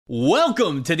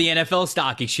Welcome to the NFL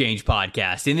Stock Exchange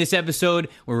podcast. In this episode,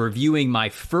 we're reviewing my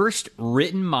first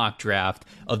written mock draft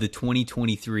of the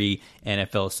 2023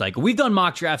 NFL cycle. We've done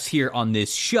mock drafts here on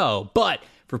this show, but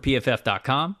for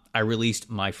PFF.com, I released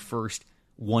my first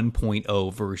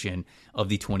 1.0 version of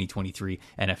the 2023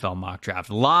 NFL mock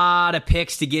draft. A lot of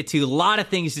picks to get to, a lot of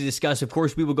things to discuss. Of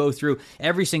course, we will go through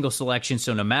every single selection,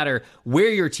 so no matter where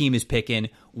your team is picking,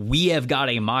 we have got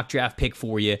a mock draft pick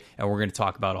for you, and we're going to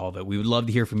talk about all of it. We would love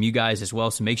to hear from you guys as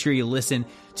well, so make sure you listen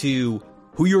to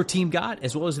who your team got,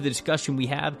 as well as the discussion we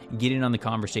have, and get in on the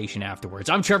conversation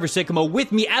afterwards. I'm Trevor Sycamore.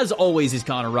 With me, as always, is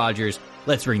Connor Rogers.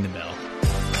 Let's ring the bell.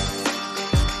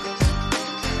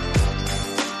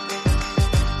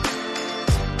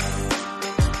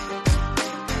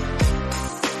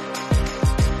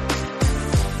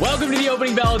 Welcome to the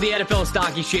opening bell of the NFL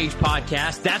Stock Exchange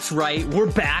podcast. That's right,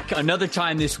 we're back another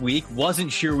time this week.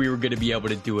 Wasn't sure we were going to be able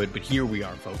to do it, but here we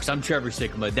are, folks. I'm Trevor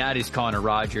Sycamore. That is Connor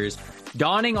Rogers.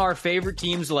 Donning our favorite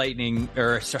team's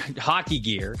hockey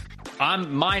gear.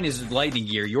 Mine is Lightning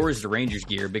gear. Yours is the Rangers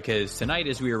gear, because tonight,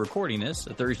 as we are recording this,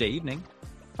 a Thursday evening,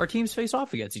 our teams face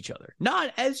off against each other.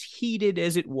 Not as heated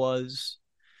as it was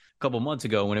a couple months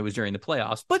ago when it was during the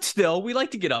playoffs, but still, we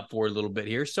like to get up for it a little bit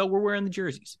here, so we're wearing the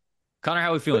jerseys. Connor,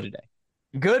 how are we feeling today?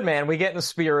 Good, man. We get in the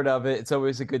spirit of it. It's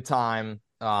always a good time.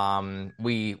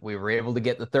 We were able to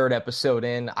get the third episode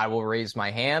in. I will raise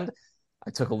my hand. I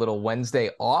took a little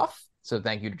Wednesday off, so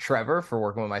thank you to Trevor for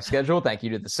working with my schedule. Thank you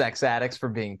to the Sex Addicts for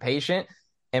being patient.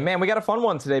 And, man, we got a fun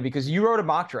one today because you wrote a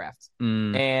mock draft.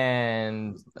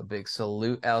 And a big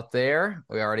salute out there.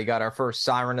 We already got our first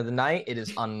siren of the night. It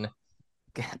is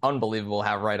unbelievable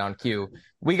how right on cue.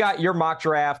 We got your mock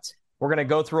draft. We're going to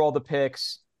go through all the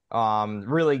picks.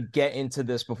 Really get into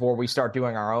this before we start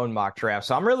doing our own mock draft.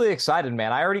 So I'm really excited,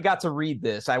 man. I already got to read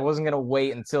this. I wasn't going to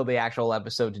wait until the actual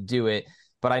episode to do it,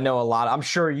 but I know a lot. I'm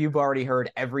sure you've already heard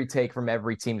every take from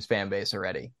every team's fan base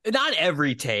already. Not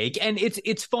every take, and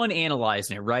it's fun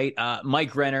analyzing it, right?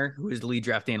 Mike Renner, who is the lead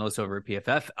draft analyst over at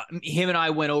PFF, him and I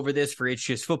went over this for It's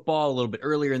Just Football a little bit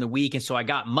earlier in the week, and so I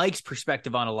got Mike's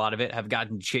perspective on a lot of it. I've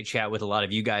gotten to chit-chat with a lot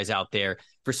of you guys out there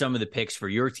for some of the picks for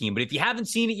your team. But if you haven't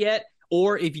seen it yet,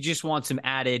 or if you just want some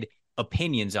added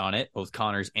opinions on it, both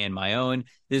Connor's and my own,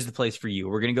 this is the place for you.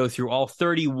 We're going to go through all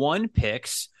 31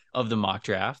 picks of the mock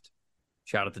draft.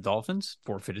 Shout out the Dolphins,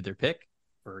 forfeited their pick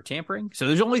for tampering. So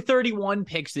there's only 31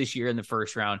 picks this year in the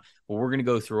first round, but we're going to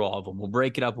go through all of them. We'll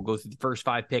break it up. We'll go through the first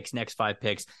 5 picks, next 5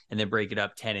 picks, and then break it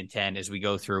up 10 and 10 as we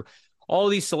go through all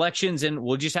these selections, and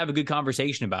we'll just have a good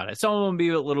conversation about it. Some of them will be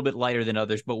a little bit lighter than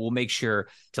others, but we'll make sure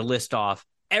to list off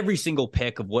every single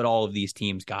pick of what all of these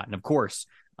teams got. And of course,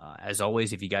 as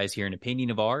always, if you guys hear an opinion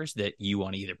of ours that you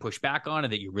want to either push back on or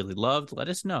that you really loved, let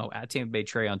us know at Tampa Bay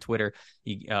Trey on Twitter,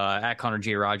 at Connor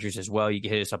J. Rogers as well. You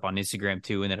can hit us up on Instagram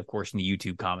too. And then of course in the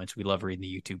YouTube comments, we love reading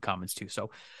the YouTube comments too.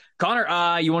 So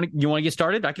Connor, you want to get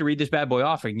started? I can read this bad boy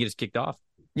off. I can get us kicked off.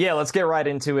 Yeah, let's get right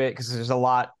into it because there's a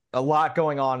lot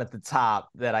going on at the top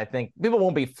that I think people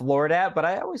won't be floored at, but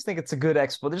I always think it's a good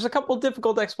there's a couple of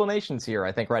difficult explanations here,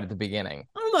 I think, right at the beginning.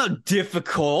 I don't know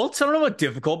about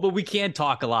difficult, but we can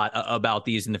talk a lot about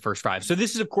these in the first 5. So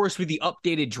this is, of course, with the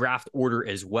updated draft order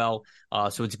as well.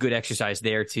 So it's a good exercise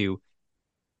there to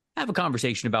have a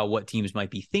conversation about what teams might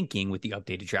be thinking with the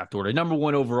updated draft order. Number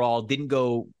 1 overall, didn't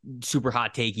go super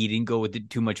hot takey, didn't go with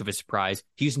too much of a surprise.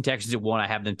 Houston Texans at 1, I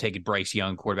have them taking Bryce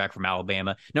Young, quarterback from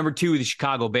Alabama. Number 2, the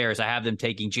Chicago Bears, I have them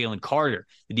taking Jalen Carter,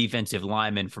 the defensive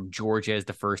lineman from Georgia, as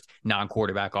the first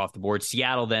non-quarterback off the board.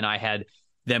 Seattle, then I had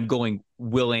them going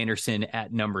Will Anderson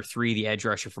at number 3, the edge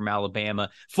rusher from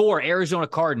Alabama. 4, Arizona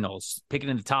Cardinals, picking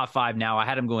in the top 5 now. I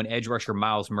had them going edge rusher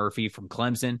Miles Murphy from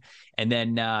Clemson. And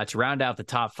then to round out the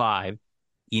top 5,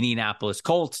 Indianapolis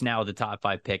Colts, now the top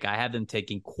 5 pick. I have them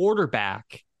taking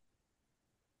quarterback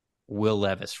Will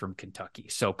Levis from Kentucky.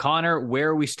 So, Connor, where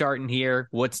are we starting here?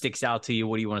 What sticks out to you?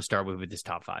 What do you want to start with this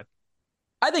top 5?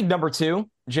 I think number 2,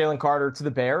 Jalen Carter to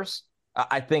the Bears.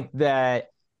 I think that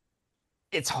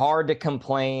it's hard to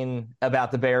complain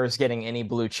about the Bears getting any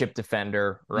blue chip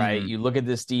defender, right? Mm-hmm. You look at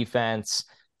this defense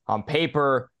on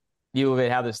paper, you look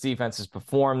at how this defense has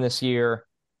performed this year.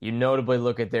 You notably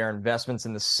look at their investments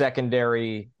in the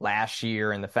secondary last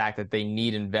year and the fact that they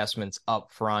need investments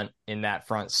up front in that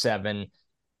front 7.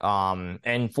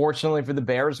 And fortunately for the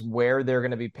Bears, where they're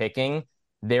going to be picking,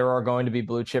 there are going to be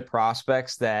blue chip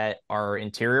prospects that are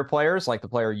interior players like the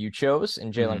player you chose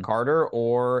in Jalen Carter,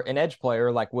 or an edge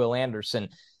player like Will Anderson.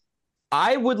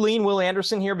 I would lean Will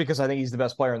Anderson here because I think he's the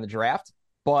best player in the draft,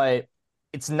 but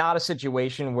it's not a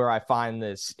situation where I find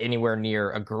this anywhere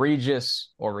near egregious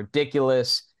or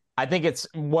ridiculous. I think it's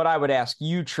what I would ask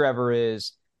you, Trevor,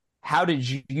 is how did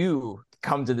you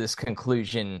come to this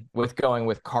conclusion with going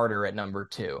with Carter at number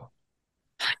 2?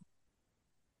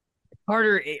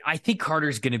 Carter, I think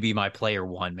Carter's going to be my player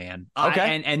one, man.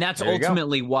 Okay. And that's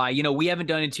ultimately why, we haven't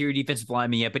done interior defensive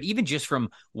lineman yet, but even just from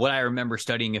what I remember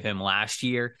studying of him last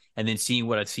year and then seeing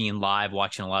what I've seen live,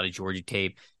 watching a lot of Georgia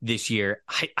tape this year,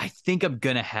 I think I'm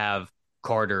going to have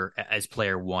Carter as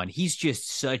player one. He's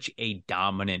just such a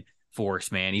dominant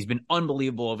force, man. He's been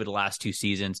unbelievable over the last 2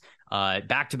 seasons,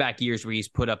 back-to-back years where he's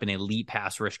put up an elite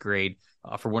pass rush grade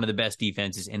for one of the best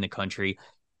defenses in the country.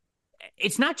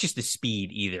 It's not just the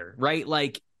speed either, right?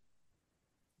 Like,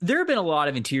 there have been a lot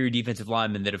of interior defensive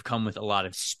linemen that have come with a lot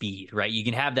of speed, right? You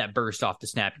can have that burst off the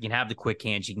snap. You can have the quick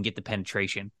hands. You can get the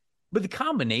penetration. But the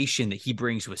combination that he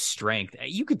brings with strength,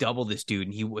 you could double this dude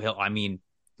and he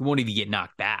won't even get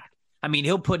knocked back. I mean,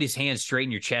 he'll put his hands straight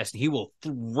in your chest and he will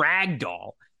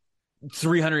ragdoll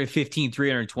 315,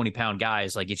 320-pound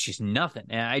guys like it's just nothing.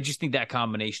 And I just think that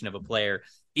combination of a player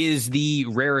is the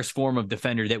rarest form of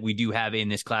defender that we do have in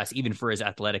this class, even for as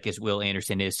athletic as Will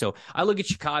Anderson is. So I look at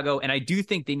Chicago, and I do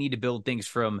think they need to build things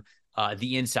from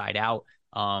the inside out.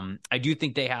 I do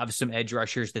think they have some edge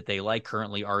rushers that they like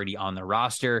currently already on the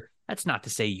roster. That's not to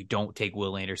say you don't take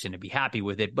Will Anderson and be happy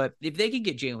with it, but if they can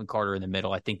get Jalen Carter in the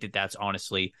middle, I think that that's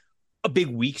honestly a big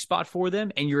weak spot for them,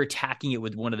 and you're attacking it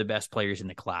with one of the best players in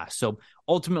the class. So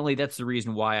ultimately, that's the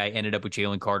reason why I ended up with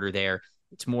Jalen Carter there.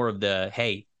 It's more of the,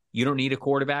 hey, you don't need a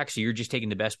quarterback, so you're just taking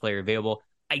the best player available.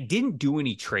 I didn't do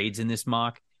any trades in this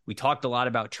mock. We talked a lot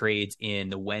about trades in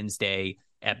the Wednesday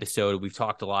episode. We've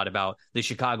talked a lot about the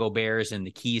Chicago Bears and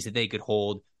the keys that they could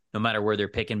hold no matter where they're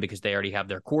picking because they already have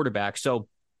their quarterback. So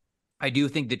I do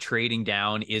think that trading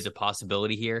down is a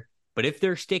possibility here. But if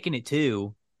they're sticking it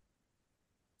to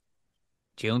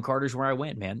Jalen Carter's where I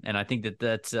went, man. And I think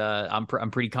that's I'm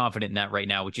pretty confident in that right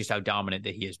now with just how dominant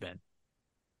that he has been.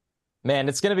 Man,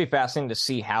 it's going to be fascinating to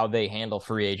see how they handle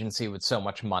free agency with so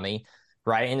much money,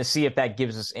 right? And to see if that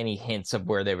gives us any hints of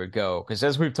where they would go. Because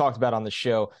as we've talked about on the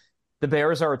show, the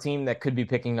Bears are a team that could be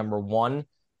picking number 1.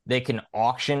 They can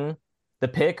auction the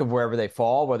pick of wherever they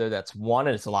fall, whether that's 1,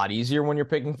 and it's a lot easier when you're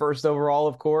picking first overall,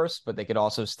 of course, but they could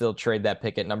also still trade that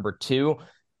pick at number 2.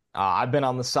 I've been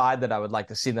on the side that I would like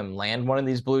to see them land one of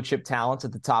these blue chip talents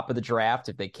at the top of the draft.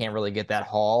 If they can't really get that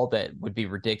haul, that would be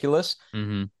ridiculous.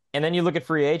 Mm-hmm. And then you look at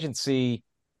free agency,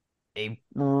 a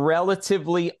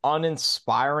relatively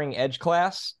uninspiring edge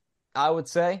class, I would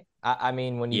say. I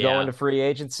mean, when you go into free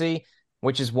agency,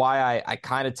 which is why I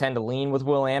kind of tend to lean with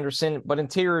Will Anderson, but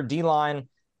interior D-line,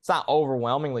 it's not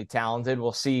overwhelmingly talented.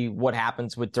 We'll see what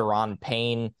happens with Deron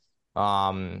Payne.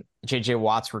 J.J.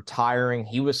 Watt's retiring.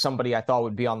 He was somebody I thought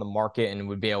would be on the market and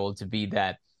would be able to be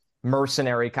that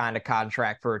mercenary kind of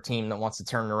contract for a team that wants to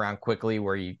turn it around quickly,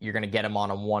 where you're going to get him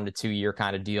on a 1 to 2 year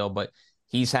kind of deal, but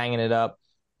he's hanging it up.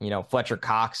 Fletcher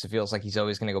Cox, it feels like he's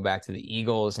always going to go back to the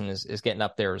Eagles and is getting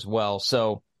up there as well.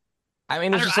 So, I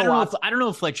mean, there's just a lot. I don't know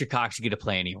if Fletcher Cox is going to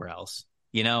play anywhere else.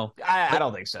 I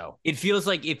don't think so. It feels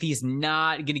like if he's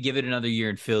not going to give it another year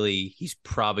in Philly, he's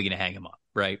probably going to hang him up,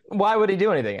 right? Why would he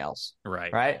do anything else?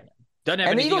 Right.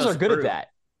 And the Eagles are good at that.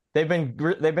 They've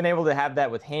been able to have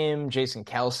that with him, Jason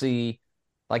Kelce.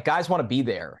 Like, guys want to be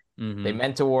there. Mm-hmm. They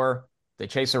mentor. They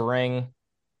chase a ring.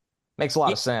 Makes a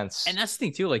lot of sense. And that's the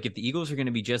thing, too. Like, if the Eagles are going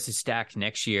to be just as stacked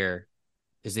next year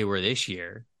as they were this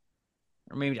year,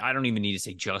 or maybe I don't even need to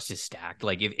say just as stacked.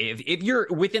 Like, if you're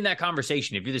within that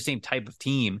conversation, if you're the same type of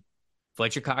team,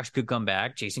 Fletcher Cox could come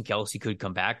back. Jason Kelce could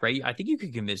come back, right? I think you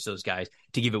could convince those guys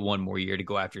to give it one more year to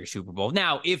go after a Super Bowl.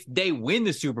 Now, if they win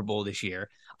the Super Bowl this year,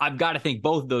 I've got to think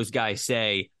both of those guys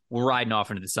say, we're riding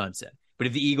off into the sunset. But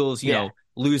if the Eagles, you know,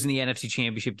 losing the NFC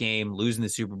Championship game, losing the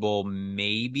Super Bowl,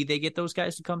 maybe they get those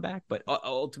guys to come back. But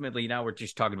ultimately, now we're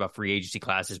just talking about free agency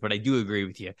classes. But I do agree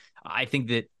with you. I think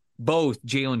that both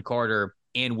Jalen Carter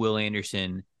and Will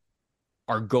Anderson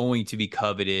are going to be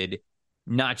coveted,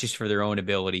 not just for their own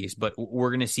abilities, but we're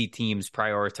going to see teams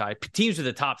with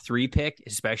the top 3 pick,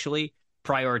 especially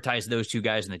prioritize those 2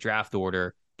 guys in the draft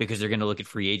order because they're going to look at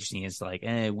free agency and it's like,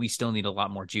 we still need a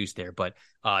lot more juice there. But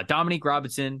Dominique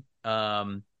Robinson,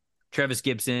 Travis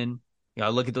Gibson, I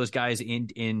look at those guys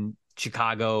in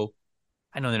Chicago.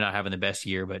 I know they're not having the best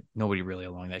year, but nobody really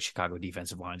along that Chicago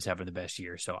defensive line is having the best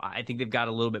year. So I think they've got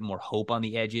a little bit more hope on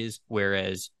the edges,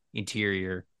 whereas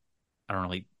interior, I don't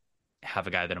really have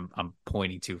a guy that I'm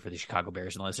pointing to for the Chicago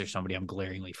Bears unless there's somebody I'm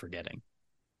glaringly forgetting.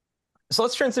 So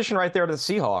let's transition right there to the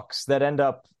Seahawks that end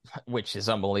up, which is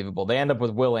unbelievable. They end up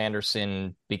with Will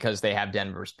Anderson because they have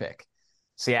Denver's pick.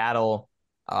 Seattle,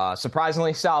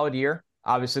 surprisingly solid year.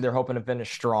 Obviously, they're hoping to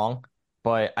finish strong,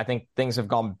 but I think things have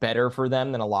gone better for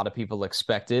them than a lot of people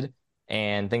expected,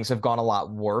 and things have gone a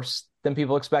lot worse than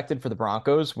people expected for the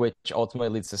Broncos, which ultimately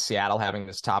leads to Seattle having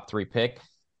this top 3 pick.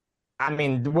 I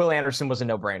mean, Will Anderson was a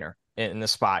no-brainer in the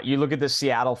spot. You look at the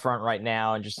Seattle front right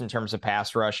now, and just in terms of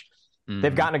pass rush,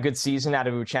 they've gotten a good season out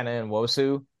of Uchenna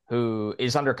Nwosu, who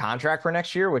is under contract for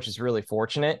next year, which is really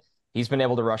fortunate. He's been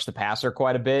able to rush the passer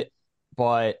quite a bit,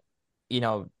 but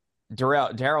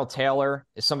Darrell Taylor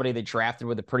is somebody they drafted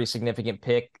with a pretty significant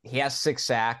pick. He has 6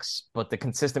 sacks, but the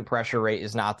consistent pressure rate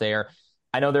is not there.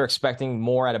 I know they're expecting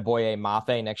more out of Boye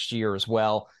Mafe next year as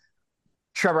well.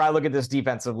 Trevor, I look at this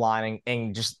defensive line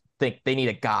and just think they need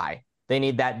a guy. They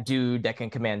need that dude that can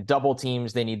command double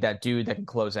teams. They need that dude that can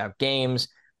close out games.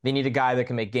 They need a guy that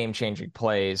can make game-changing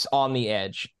plays on the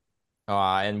edge.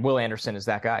 And Will Anderson is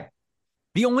that guy.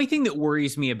 The only thing that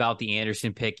worries me about the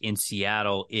Anderson pick in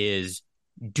Seattle is,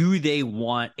 do they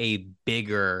want a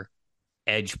bigger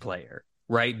edge player,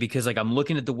 right? Because like I'm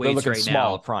looking at the weights right small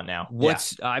now. Up front now.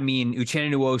 I mean,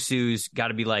 Uchenna Nwosu's got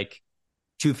to be like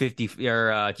 250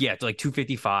 or like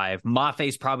 255.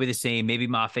 Maffei's probably the same. Maybe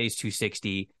Maffei's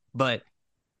 260, but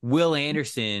Will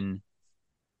Anderson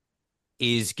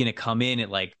is going to come in at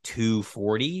like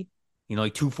 240,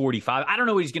 like 245. I don't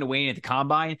know what he's going to weigh in at the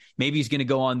combine. Maybe he's going to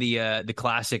go on the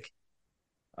classic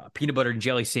peanut butter and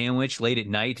jelly sandwich late at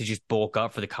night to just bulk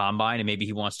up for the combine, and maybe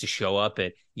he wants to show up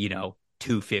at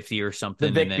 250 or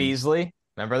something. The Vic Beasley,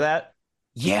 remember that?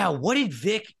 Yeah. What did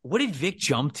Vic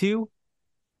jump to?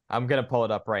 I'm gonna pull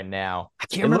it up right now. I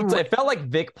can't remember. It felt like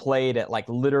Vic played at like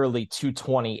literally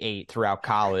 228 throughout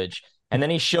college, and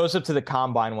then he shows up to the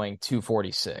combine weighing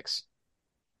 246.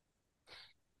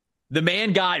 The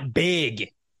man got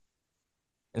big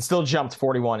and still jumped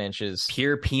 41 inches.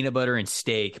 Pure peanut butter and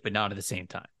steak, but not at the same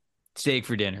time. Steak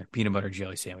for dinner, peanut butter and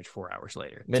jelly sandwich 4 hours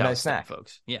later. Midnight snack,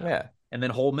 folks. Yeah. And then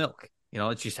whole milk.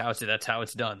 It's just that's how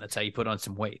it's done. That's how you put on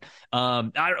some weight.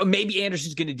 Maybe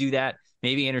Anderson's going to do that.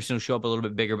 Maybe Anderson will show up a little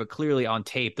bit bigger, but clearly on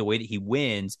tape, the way that he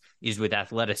wins is with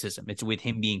athleticism. It's with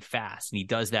him being fast, and he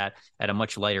does that at a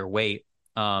much lighter weight.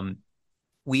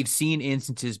 We've seen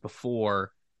instances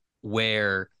before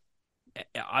where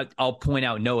I'll point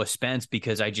out Noah Spence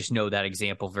because I just know that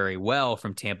example very well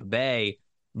from Tampa Bay.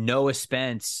 Noah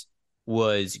Spence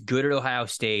was good at Ohio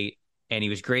State, and he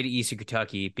was great at Eastern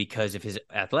Kentucky because of his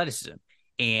athleticism.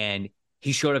 And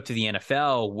he showed up to the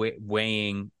NFL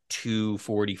weighing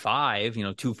 245,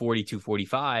 240,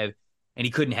 245, and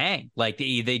he couldn't hang. Like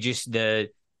the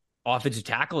offensive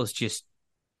tackles just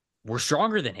were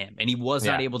stronger than him, and he was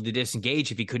not able to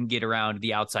disengage if he couldn't get around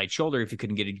the outside shoulder, if he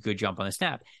couldn't get a good jump on the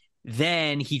snap.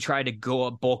 Then he tried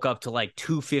to bulk up to like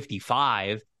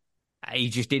 255. He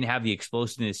just didn't have the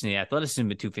explosiveness and the athleticism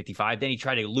at 255. Then he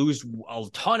tried to lose a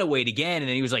ton of weight again, and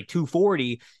then he was like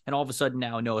 240. And all of a sudden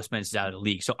now Noah Spence is out of the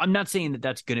league. So I'm not saying that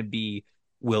that's going to be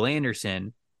Will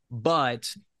Anderson, but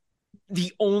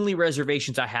the only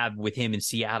reservations I have with him in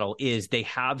Seattle is they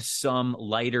have some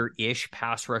lighter-ish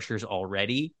pass rushers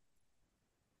already.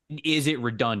 Is it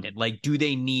redundant? Like, do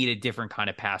they need a different kind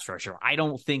of pass rusher? I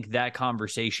don't think that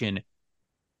conversation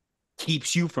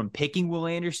keeps you from picking Will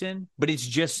Anderson, but it's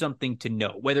just something to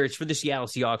note, whether it's for the Seattle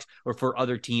Seahawks or for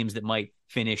other teams that might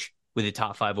finish with a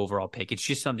top 5 overall pick. It's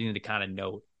just something to kind of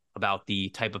note about the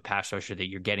type of pass rusher that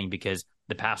you're getting, because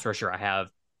the pass rusher I have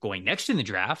going next in the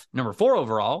draft, number 4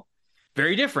 overall,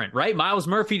 very different, right? Myles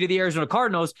Murphy to the Arizona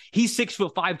Cardinals. He's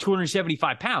 6'5",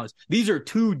 275 pounds. These are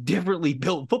 2 differently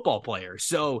built football players.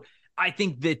 So I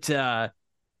think that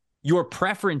your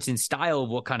preference and style of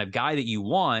what kind of guy that you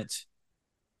want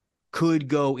could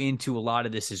go into a lot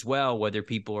of this as well, whether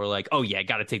people are like, oh yeah, I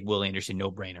got to take Will Anderson,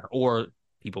 no brainer. Or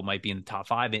people might be in the top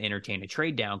 5 and entertain a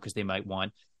trade down because they might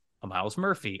want a Myles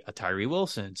Murphy, a Tyree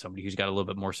Wilson, somebody who's got a little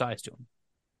bit more size to him.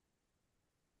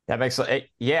 That makes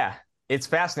it's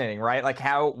fascinating, right? Like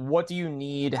what do you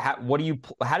need? How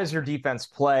does your defense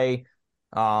play?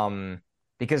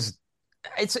 Because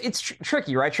it's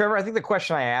tricky, right, Trevor? I think the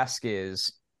question I ask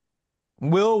is,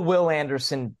 will Will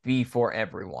Anderson be for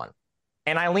everyone?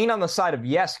 And I lean on the side of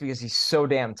yes, because he's so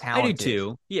damn talented. I do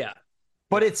too. Yeah.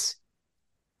 But it's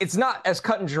not as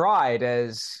cut and dried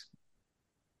as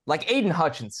like Aiden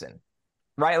Hutchinson,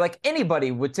 right? Like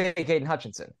anybody would take Aiden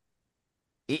Hutchinson.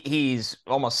 He's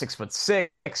almost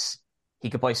 6'6". He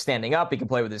can play standing up. He can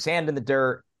play with his hand in the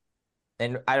dirt.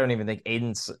 And I don't even think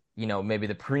Aiden's, maybe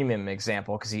the premium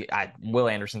example, because Will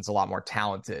Anderson's a lot more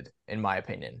talented, in my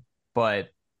opinion. But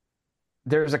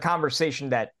there's a conversation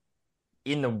that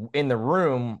in the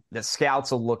room that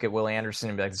scouts will look at Will Anderson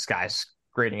and be like, this guy's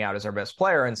grading out as our best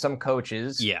player. And some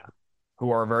coaches who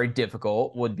are very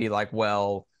difficult would be like,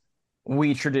 well,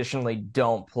 we traditionally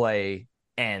don't play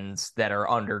ends that are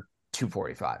under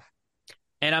 245.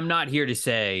 And I'm not here to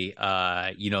say,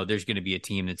 there's going to be a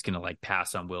team that's going to like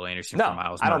pass on Will Anderson for No,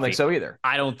 Miles Murphy. I don't think so either.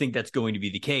 I don't think that's going to be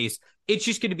the case. It's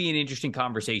just going to be an interesting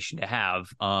conversation to have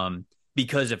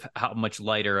because of how much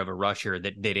lighter of a rusher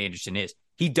that Anderson is.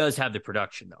 He does have the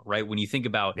production, though, right? When you think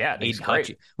about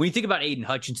Aiden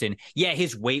Hutchinson, yeah,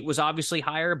 his weight was obviously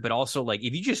higher, but also like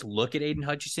if you just look at Aiden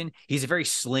Hutchinson, he's a very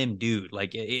slim dude.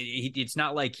 Like it's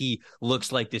not like he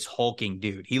looks like this hulking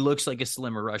dude. He looks like a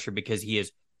slimmer rusher because he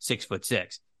is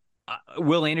 6'6".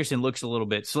 Will Anderson looks a little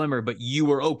bit slimmer, but you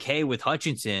were okay with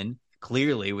Hutchinson,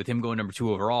 clearly, with him going number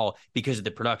 2 overall because of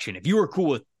the production. If you were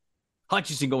cool with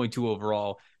Hutchinson going 2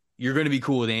 overall, you're going to be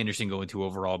cool with Anderson going 2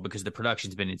 overall because the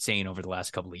production's been insane over the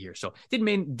last couple of years. So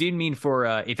didn't mean for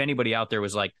if anybody out there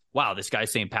was like, wow, this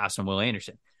guy's saying pass on Will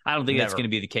Anderson. I don't think that's going to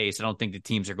be the case. I don't think the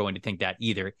teams are going to think that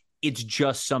either. It's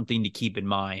just something to keep in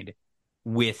mind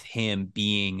with him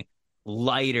being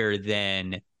lighter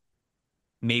than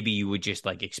maybe you would just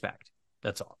like expect.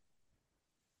 That's all.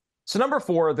 So number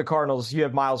 4, the Cardinals, you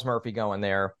have Miles Murphy going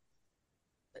there.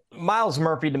 Miles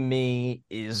Murphy to me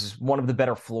is one of the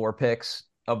better floor picks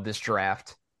of this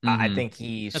draft. Mm-hmm. I think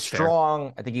he's That's strong.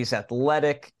 Fair. I think he's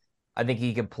athletic. I think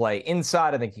he can play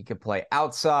inside. I think he could play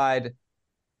outside.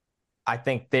 I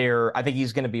think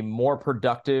he's going to be more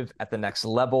productive at the next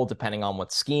level, depending on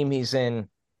what scheme he's in.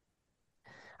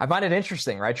 I find it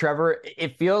interesting, right, Trevor?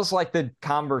 It feels like the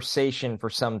conversation for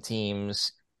some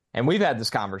teams, and we've had this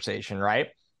conversation, right,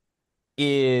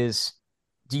 is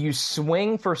do you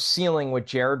swing for ceiling with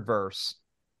Jared Verse,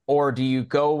 or do you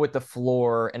go with the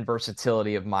floor and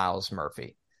versatility of Miles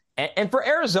Murphy? And for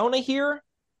Arizona here,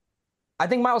 I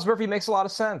think Miles Murphy makes a lot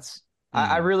of sense.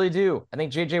 I really do. I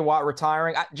think J.J. Watt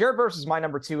retiring. Jared Verse is my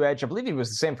number 2 edge. I believe he was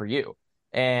the same for you.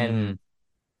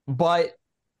 But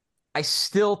I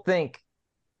still think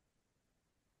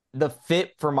the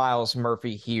fit for Miles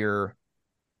Murphy here,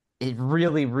 it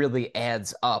really, really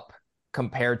adds up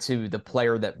compared to the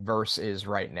player that Verse is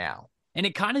right now. And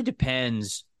it kind of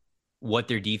depends what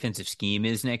their defensive scheme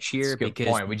is next year. That's a good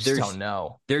point. We just don't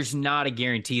know. There's not a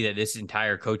guarantee that this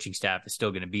entire coaching staff is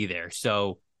still going to be there.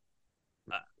 So,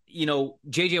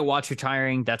 J.J. Watt's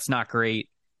retiring. That's not great.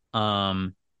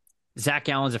 Zach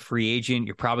Allen's a free agent.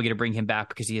 You're probably going to bring him back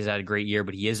because he has had a great year,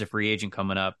 but he is a free agent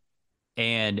coming up.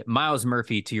 And Miles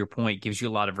Murphy, to your point, gives you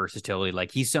a lot of versatility.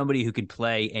 Like he's somebody who could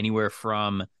play anywhere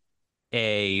from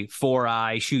a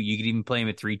 4-eye shoot. You could even play him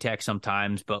at 3-tech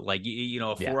sometimes, but like, a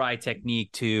 4-eye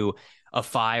technique to a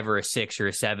 5 or a 6 or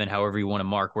a 7, however you want to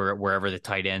mark wherever the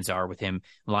tight ends are with him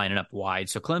lining up wide.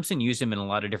 So Clemson used him in a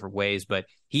lot of different ways, but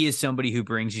he is somebody who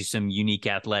brings you some unique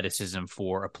athleticism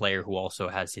for a player who also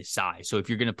has his size. So if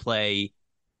you're going to play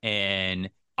an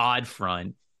odd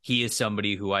front, he is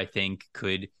somebody who I think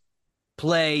could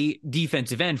play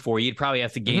defensive end for you. You'd probably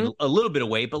have to gain a little bit of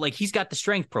weight, but like he's got the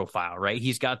strength profile, right?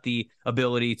 He's got the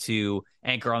ability to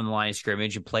anchor on the line of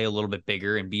scrimmage and play a little bit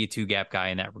bigger and be a 2-gap guy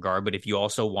in that regard. But if you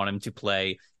also want him to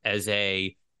play as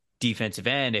a defensive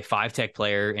end, a 5-tech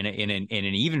player in an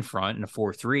even front in a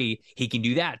 4-3, he can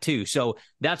do that too. So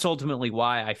that's ultimately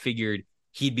why I figured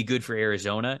he'd be good for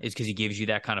Arizona, is because he gives you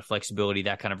that kind of flexibility,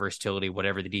 that kind of versatility,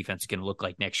 whatever the defense is going to look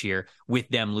like next year with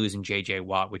them losing J.J.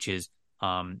 Watt, which is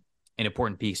an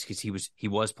important piece because he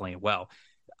was playing well.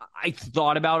 I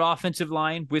thought about offensive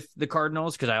line with the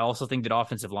Cardinals because I also think that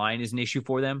offensive line is an issue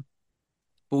for them.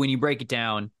 But when you break it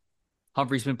down,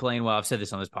 Humphrey's been playing well. I've said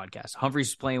this on this podcast. Humphrey's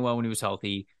was playing well when he was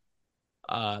healthy.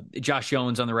 Josh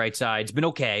Jones on the right side has been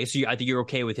okay. So I think you're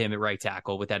okay with him at right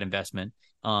tackle with that investment.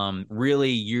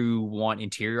 Really, you want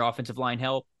interior offensive line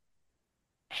help.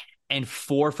 And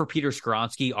 4 for Peter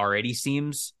Skoronski already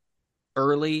seems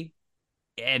early.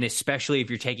 And especially if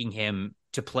you're taking him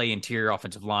to play interior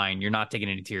offensive line, you're not taking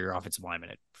an interior offensive lineman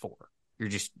at 4. You're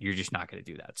just not going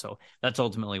to do that. So that's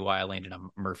ultimately why I landed on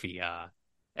Murphy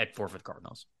at 4 for the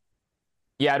Cardinals.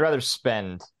 Yeah, I'd rather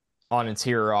spend on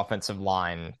interior offensive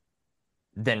line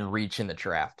than reach in the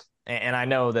draft. And I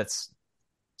know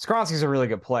Skoronski's a really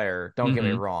good player. Don't get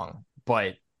me wrong,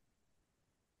 but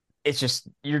it's just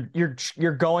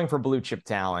you're going for blue chip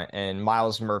talent, and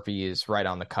Miles Murphy is right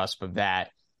on the cusp of that.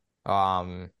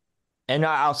 And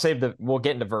I'll save we'll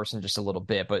get into Verse in just a little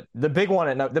bit, but the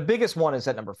biggest one is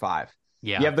at number 5.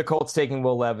 Yeah. You have the Colts taking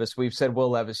Will Levis. We've said, Will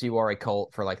Levis, you are a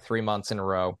Colt for like 3 months in a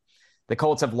row. The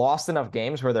Colts have lost enough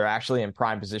games where they're actually in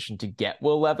prime position to get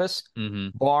Will Levis,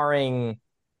 barring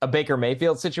a Baker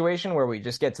Mayfield situation where we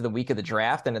just get to the week of the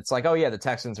draft and it's like, oh yeah, the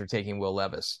Texans are taking Will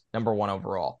Levis, number 1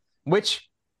 overall, which,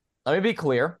 let me be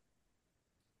clear,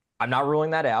 I'm not ruling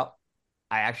that out.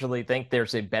 I actually think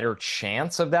there's a better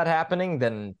chance of that happening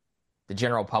than the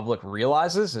general public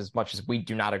realizes, as much as we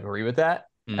do not agree with that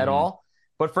at all.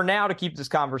 But for now, to keep this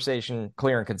conversation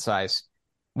clear and concise,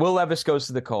 Will Levis goes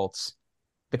to the Colts.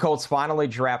 The Colts finally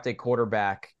draft a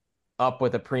quarterback up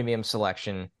with a premium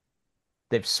selection.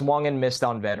 They've swung and missed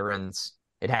on veterans.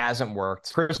 It hasn't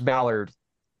worked. Chris Ballard,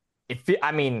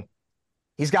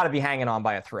 he's got to be hanging on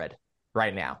by a thread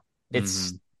right now.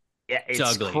 It's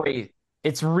ugly. crazy.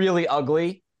 It's really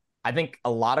ugly. I think a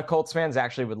lot of Colts fans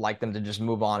actually would like them to just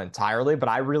move on entirely, but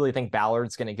I really think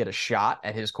Ballard's going to get a shot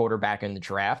at his quarterback in the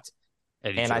draft.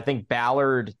 I think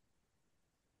Ballard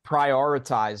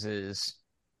prioritizes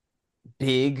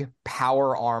big,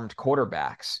 power-armed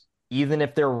quarterbacks, even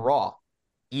if they're raw,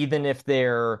 even if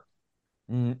the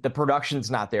production's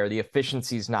not there, the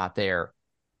efficiency's not there.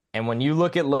 And when you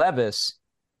look at Levis,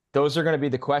 those are going to be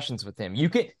the questions with him. You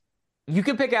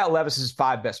can pick out Levis's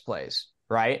 5 best plays,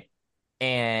 right?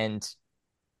 And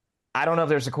I don't know if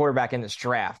there's a quarterback in this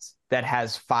draft that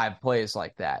has 5 plays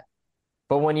like that.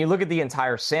 But when you look at the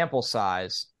entire sample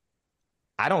size,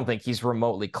 I don't think he's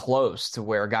remotely close to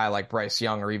where a guy like Bryce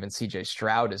Young or even CJ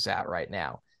Stroud is at right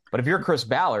now. But if you're Chris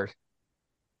Ballard,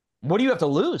 what do you have to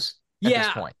lose at this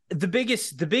point? The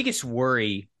biggest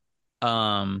worry,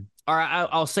 or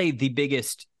I'll say the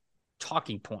biggest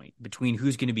talking point between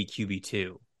who's going to be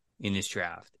QB2 in this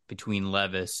draft between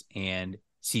Levis and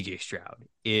CJ Stroud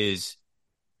is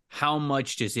how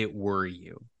much does it worry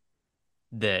you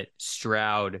that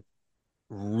Stroud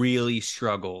really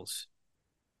struggles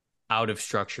out of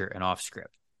structure and off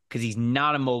script? Because he's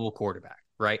not a mobile quarterback,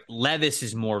 right? Levis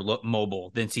is more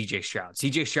mobile than CJ Stroud.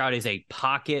 CJ Stroud is a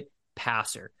pocket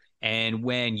passer. And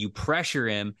when you pressure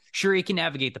him, sure, he can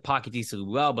navigate the pocket decently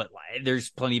well, but there's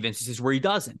plenty of instances where he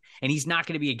doesn't. And he's not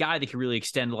going to be a guy that can really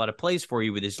extend a lot of plays for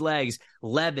you with his legs.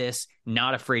 Levis,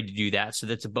 not afraid to do that. So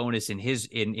that's a bonus in his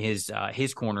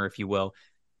corner, if you will.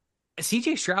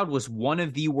 CJ Stroud was one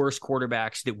of the worst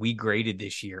quarterbacks that we graded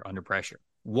this year under pressure.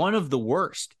 One of the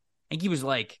worst. I think he was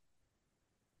like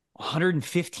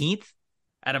 115th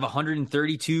out of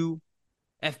 132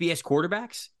 FBS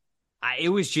quarterbacks.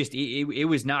 It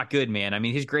was not good, man. I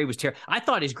mean, his grade was terrible. I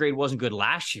thought his grade wasn't good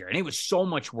last year, and it was so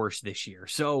much worse this year.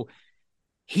 So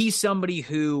he's somebody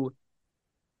who,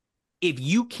 if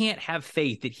you can't have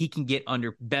faith that he can get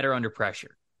better under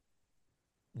pressure,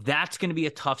 that's going to be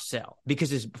a tough sell.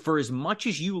 Because for as much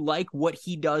as you like what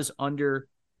he does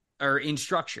in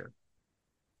structure,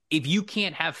 if you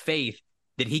can't have faith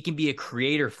that he can be a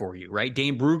creator for you, right?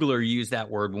 Dane Brugler used that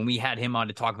word when we had him on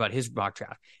to talk about his mock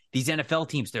draft. These NFL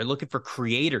teams, they're looking for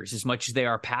creators as much as they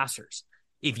are passers.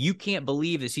 If you can't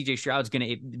believe that CJ Stroud's going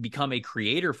to become a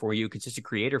creator for you, consistent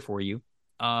creator for you,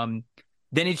 then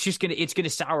it's going to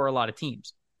sour a lot of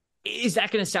teams. Is that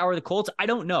going to sour the Colts? I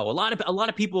don't know. A lot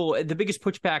of people, the biggest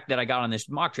pushback that I got on this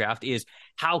mock draft is,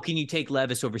 how can you take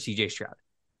Levis over CJ Stroud?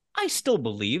 I still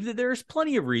believe that there's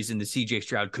plenty of reason that CJ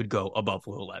Stroud could go above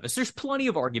Will Levis. There's plenty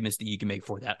of arguments that you can make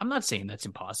for that. I'm not saying that's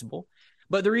impossible.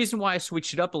 But the reason why I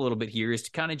switched it up a little bit here is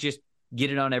to kind of just get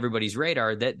it on everybody's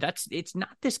radar it's not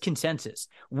this consensus.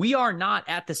 We are not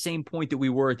at the same point that we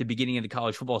were at the beginning of the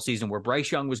college football season where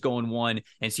Bryce Young was going 1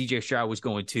 and CJ Stroud was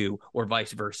going 2, or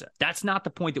vice versa. That's not the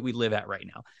point that we live at right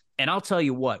now. And I'll tell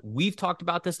you what, we've talked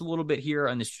about this a little bit here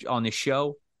on this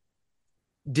show.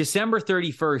 December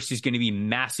 31st is going to be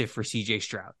massive for CJ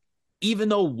Stroud. Even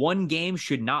though one game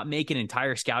should not make an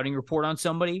entire scouting report on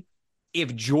somebody,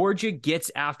 if Georgia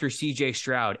gets after CJ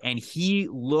Stroud and he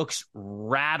looks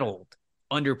rattled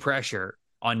under pressure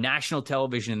on national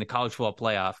television in the college football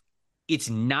playoff, it's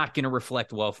not going to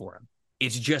reflect well for him.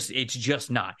 It's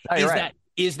just not.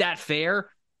 Is that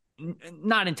fair?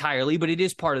 Not entirely, but it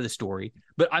is part of the story.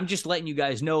 But I'm just letting you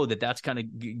guys know that that's kind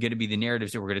of going to be the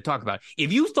narratives that we're going to talk about.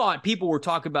 If you thought people were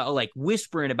talking about, like,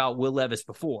 whispering about Will Levis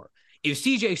before, if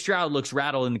CJ Stroud looks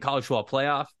rattled in the college football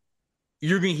playoff,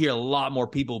 you're going to hear a lot more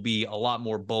people be a lot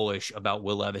more bullish about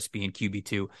Will Levis being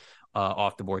QB2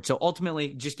 off the board. So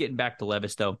ultimately, just getting back to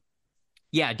Levis, though,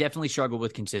 yeah, definitely struggled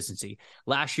with consistency.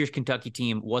 Last year's Kentucky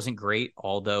team wasn't great,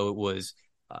 although it was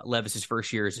Levis's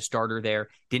first year as a starter there.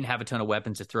 Didn't have a ton of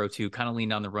weapons to throw to, kind of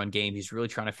leaned on the run game. He's really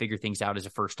trying to figure things out as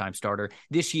a first-time starter.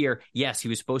 This year, yes, he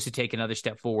was supposed to take another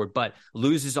step forward, but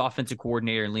loses offensive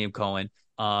coordinator in Liam Cohen.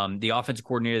 The offensive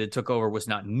coordinator that took over was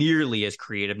not nearly as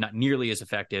creative, not nearly as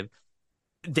effective.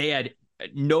 They had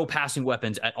no passing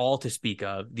weapons at all to speak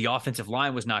of. The offensive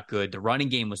line was not good. The running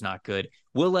game was not good.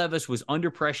 Will Levis was under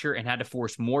pressure and had to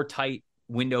force more tight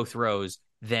window throws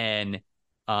than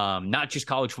not just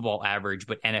college football average,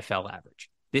 but NFL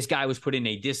average. This guy was put in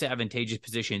a disadvantageous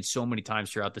position so many times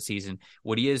throughout the season.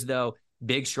 What he is, though,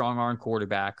 big, strong arm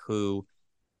quarterback who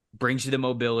brings you the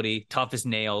mobility, tough as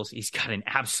nails. He's got an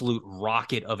absolute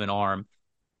rocket of an arm.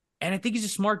 And I think he's a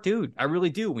smart dude. I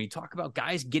really do. When you talk about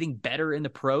guys getting better in the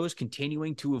pros,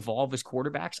 continuing to evolve as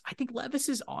quarterbacks, I think Levis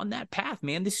is on that path,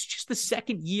 man. This is just the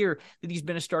second year that he's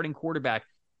been a starting quarterback.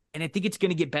 And I think it's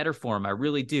going to get better for him. I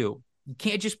really do. You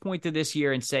can't just point to this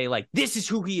year and say, like, this is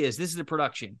who he is. This is the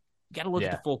production. You got to look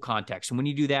at the full context. And when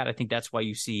you do that, I think that's why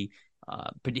you see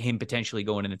him potentially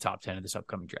going in the top 10 of this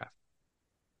upcoming draft.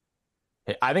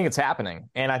 I think it's happening.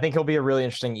 And I think he'll be a really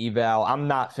interesting eval. I'm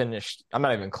not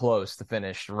even close to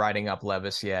finished writing up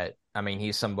Levis yet. I mean,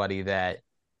 he's somebody that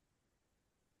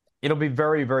it'll be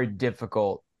very, very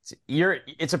difficult.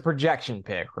 It's a projection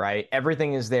pick, right?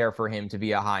 Everything is there for him to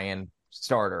be a high-end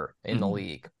starter in the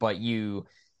league. But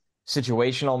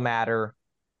situational matter,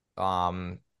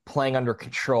 playing under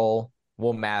control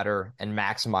will matter, and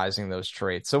maximizing those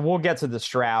traits. So we'll get to the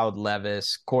Stroud,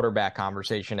 Levis, quarterback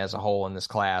conversation as a whole in this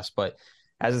class. But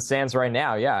as it stands right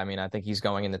now, yeah, I mean, I think he's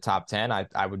going in the top 10.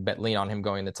 I would lean on him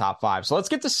going in the top 5. So let's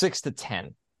get to 6 to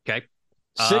 10. Okay.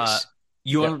 6.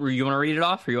 You want to read it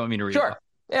off, or you want me to read it off?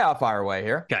 Yeah, I'll fire away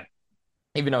here. Okay.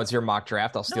 Even though it's your mock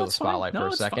draft, I'll steal the spotlight for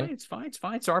a second. It's fine.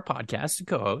 It's our podcast. The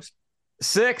co-host.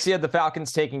 6, you had the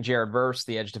Falcons taking Jared Verse,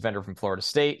 the edge defender from Florida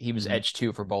State. He was edge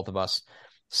 2 for both of us.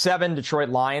 7, Detroit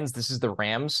Lions. This is the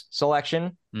Rams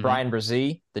selection. Brian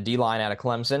Brzee, the D-line out of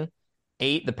Clemson.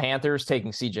 8, the Panthers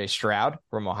taking C.J. Stroud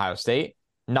from Ohio State.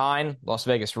 9, Las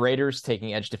Vegas Raiders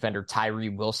taking edge defender Tyree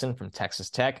Wilson from Texas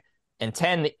Tech. And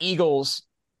 10, the Eagles,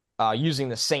 using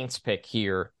the Saints pick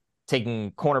here,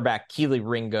 taking cornerback Keely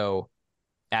Ringo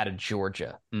out of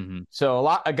Georgia. So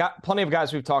I got plenty of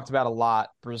guys we've talked about a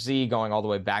lot. Brzee going all the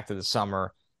way back to the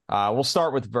summer. We'll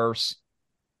start with Verse.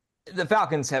 The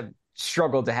Falcons have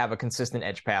struggled to have a consistent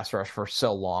edge pass rush for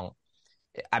so long.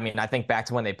 I mean, I think back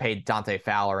to when they paid Dante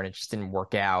Fowler and it just didn't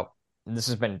work out. This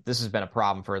has been a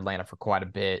problem for Atlanta for quite a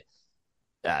bit,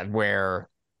 where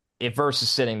if Verse is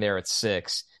sitting there at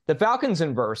 6, the Falcons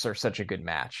and Verse are such a good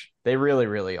match. They really,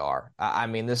 really are. I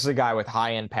mean, this is a guy with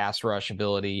high-end pass rush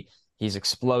ability. He's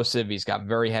explosive. He's got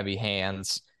very heavy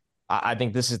hands. I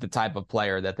think this is the type of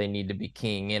player that they need to be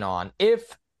keying in on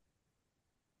if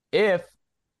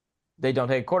they don't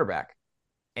take a quarterback.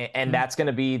 And that's going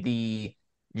to be the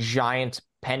giant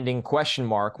pending question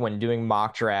mark when doing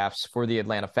mock drafts for the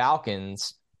Atlanta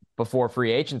Falcons before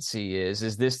free agency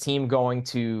is this team going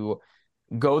to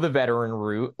go the veteran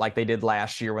route like they did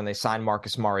last year when they signed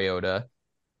Marcus Mariota?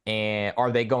 And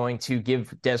are they going to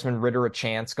give Desmond Ridder a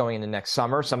chance going into next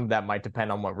summer? Some of that might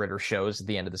depend on what Ridder shows at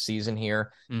the end of the season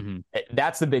here.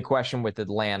 That's the big question with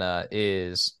Atlanta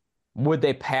is, would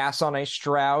they pass on a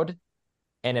Stroud?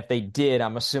 And if they did,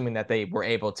 I'm assuming that they were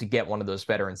able to get one of those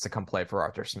veterans to come play for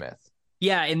Arthur Smith.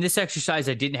 Yeah, in this exercise,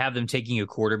 I didn't have them taking a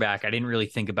quarterback. I didn't really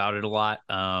think about it a lot.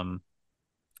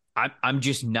 I'm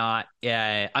just not.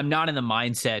 I'm not in the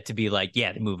mindset to be like,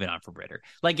 yeah, they're moving on from Ridder.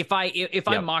 Like if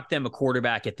I mocked them a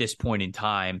quarterback at this point in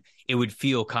time, it would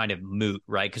feel kind of moot,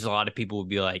 right? Because a lot of people would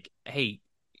be like, hey,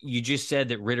 you just said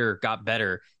that Ridder got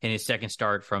better in his second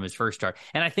start from his first start,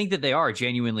 and I think that they are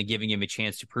genuinely giving him a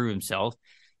chance to prove himself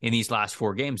in these last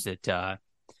 4 games that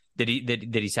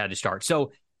he's had to start.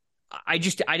 So I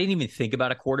didn't even think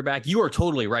about a quarterback. You are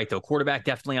totally right, though. Quarterback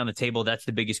definitely on the table. That's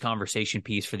the biggest conversation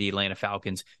piece for the Atlanta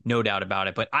Falcons, no doubt about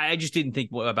it. But I just didn't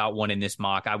think about one in this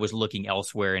mock. I was looking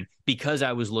elsewhere, and because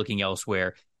I was looking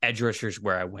elsewhere, edge rushers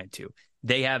where I went to.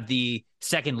 They have the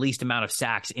second least amount of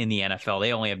sacks in the NFL.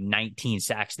 They only have 19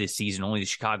 sacks this season. Only the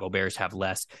Chicago Bears have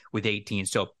less with 18.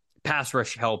 So pass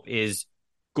rush help is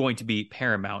going to be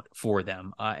paramount for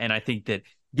them. And I think that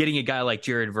getting a guy like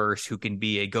Jared Verse who can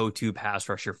be a go-to pass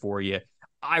rusher for you,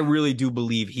 I really do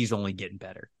believe he's only getting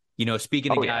better. You know,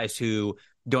 speaking of guys who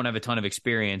don't have a ton of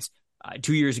experience,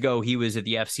 2 years ago, he was at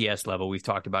the FCS level. We've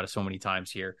talked about it so many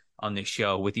times here on this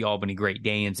show with the Albany Great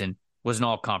Danes and was an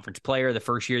all-conference player. The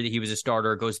first year that he was a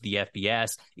starter, goes to the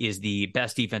FBS, is the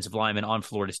best defensive lineman on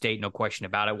Florida State, no question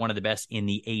about it. One of the best in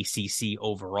the ACC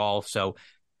overall. So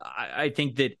I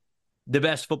think that the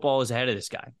best football is ahead of this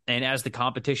guy. And as the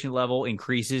competition level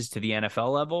increases to the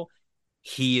NFL level,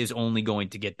 he is only going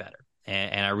to get better.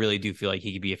 And I really do feel like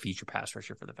he could be a feature pass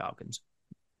rusher for the Falcons.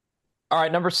 All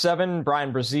right, number 7,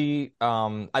 Brian Brzee.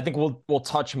 I think we'll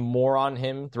touch more on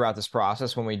him throughout this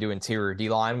process when we do interior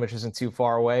D-line, which isn't too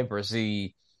far away.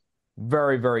 Brzee,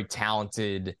 very, very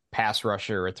talented pass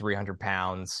rusher at 300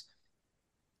 pounds.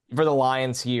 For the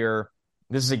Lions here,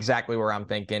 this is exactly where I'm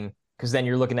thinking, because then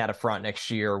you're looking at a front next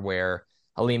year where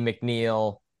Aleem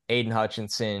McNeil, Aiden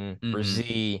Hutchinson,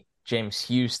 Brzee, James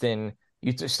Houston,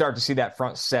 you start to see that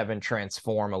front 7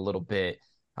 transform a little bit.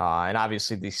 And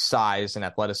obviously the size and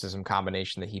athleticism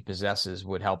combination that he possesses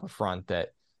would help a front that,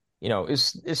 you know,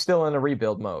 is still in a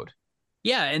rebuild mode.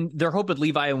 Yeah, and they're hoping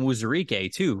Levi and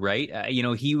Wuzurike too, right?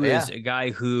 He was Yeah. a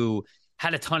guy who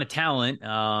had a ton of talent.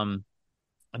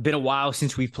 Been a while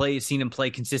since we've seen him play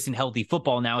consistent, healthy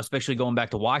football now, especially going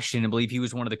back to Washington. I believe he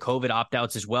was one of the COVID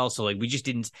opt-outs as well. So we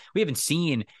haven't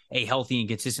seen a healthy and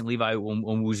consistent Levi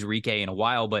Onwuzurike in a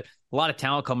while, but a lot of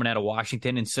talent coming out of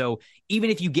Washington. And so even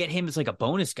if you get him as like a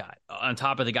bonus guy on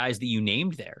top of the guys that you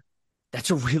named there, that's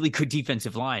a really good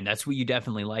defensive line. That's what you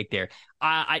definitely like there.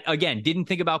 I again, didn't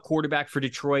think about quarterback for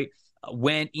Detroit.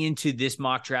 Went into this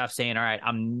mock draft saying, all right,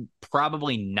 I'm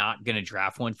probably not going to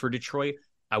draft one for Detroit.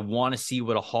 I want to see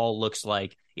what a haul looks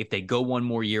like if they go one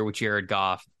more year with Jared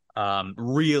Goff,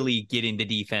 really get into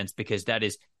defense, because that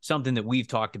is something that we've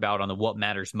talked about on the What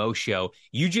Matters Most show.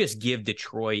 You just give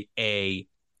Detroit a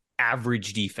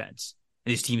average defense,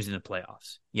 and this team's in the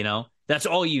playoffs. That's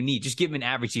all you need. Just give them an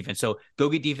average defense. So go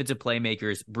get defensive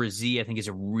playmakers. Brzee, I think, is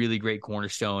a really great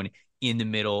cornerstone in the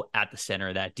middle at the center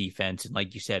of that defense. And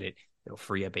like you said, it'll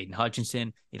free up Aiden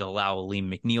Hutchinson. It'll allow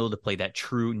Aleem McNeil to play that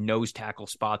true nose tackle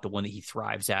spot, the one that he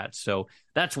thrives at. So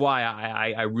that's why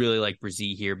I really like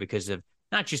Brzee here, because of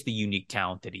not just the unique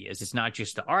talent that he is. It's not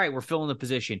just all right, we're filling the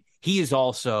position. He is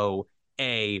also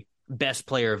a best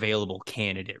player available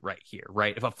candidate right here,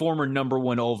 right? If a former number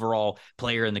 1 overall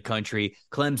player in the country,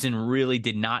 Clemson really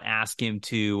did not ask him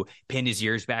to pin his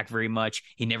ears back very much.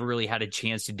 He never really had a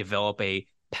chance to develop a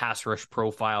pass rush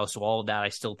profile. So all of that I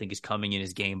still think is coming in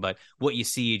his game. But what you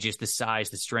see is just the size,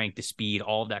 the strength, the speed,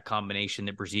 all of that combination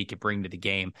that Brzee could bring to the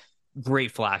game.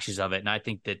 Great flashes of it. And I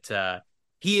think that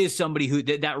he is somebody who,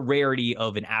 that rarity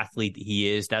of an athlete that he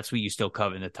is, that's what you still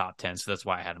cover in the top 10. So that's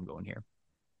why I had him going here.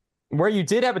 Where you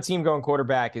did have a team going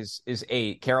quarterback is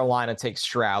 8. Carolina takes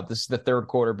Stroud. This is the 3rd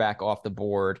quarterback off the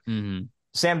board. Mm-hmm.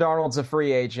 Sam Darnold's a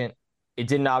free agent. It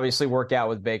didn't obviously work out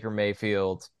with Baker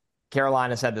Mayfield.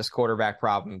 Carolina's had this quarterback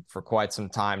problem for quite some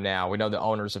time now. We know the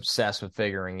owner's obsessed with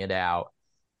figuring it out.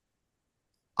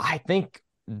 I think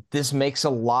this makes a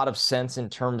lot of sense in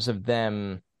terms of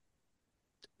them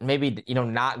maybe,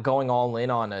 not going all in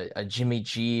on a Jimmy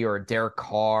G or a Derek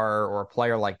Carr or a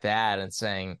player like that and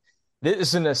saying, this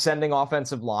is an ascending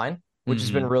offensive line, which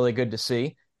has been really good to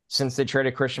see. Since they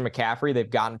traded Christian McCaffrey, they've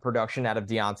gotten production out of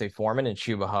Deontay Foreman and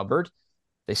Chuba Hubbard.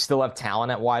 They still have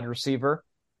talent at wide receiver.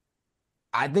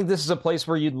 I think this is a place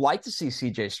where you'd like to see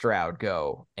CJ Stroud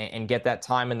go and get that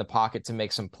time in the pocket to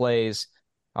make some plays.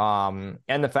 And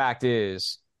the fact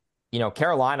is,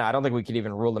 Carolina, I don't think we could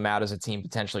even rule them out as a team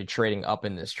potentially trading up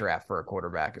in this draft for a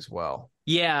quarterback as well.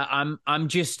 Yeah,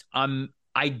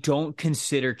 I don't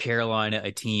consider Carolina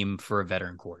a team for a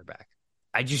veteran quarterback.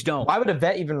 I just don't. Why would a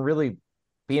vet even really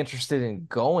be interested in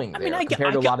going there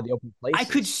compared to a lot of the open places? I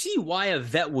could see why a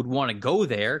vet would want to go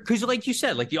there, because like you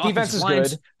said, like the offensive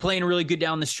line's playing really good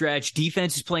down the stretch.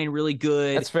 Defense is playing really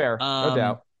good. That's fair. No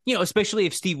doubt. Especially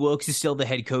if Steve Wilkes is still the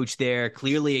head coach there,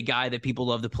 clearly a guy that people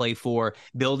love to play for,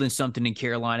 building something in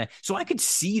Carolina. So I could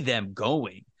see them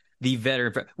going the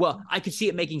veteran. Well, I could see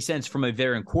it making sense from a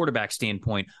veteran quarterback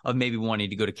standpoint of maybe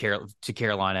wanting to go to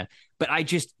Carolina. But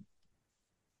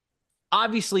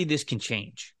obviously this can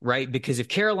change, right? Because if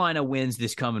Carolina wins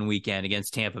this coming weekend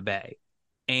against Tampa Bay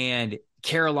and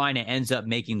Carolina ends up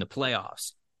making the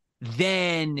playoffs,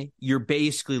 then you're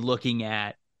basically looking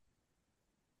at,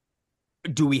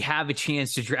 do we have a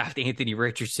chance to draft Anthony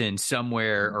Richardson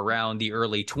somewhere around the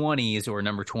early 20s or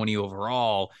number 20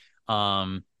 overall?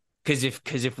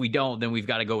 Because if we don't, then we've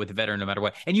got to go with the veteran no matter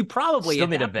what. And you probably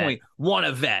still at that point want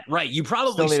a vet, right? You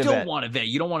probably still want a vet.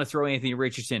 You don't want to throw Anthony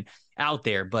Richardson out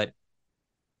there, but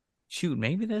shoot,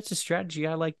 maybe that's a strategy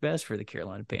I like best for the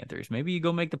Carolina Panthers. Maybe you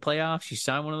go make the playoffs, you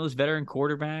sign one of those veteran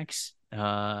quarterbacks,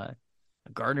 Gardner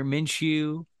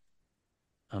Minshew,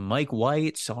 Mike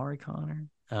White. Sorry, Connor.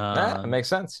 That makes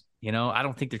sense. I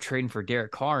don't think they're trading for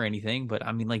Derek Carr or anything, but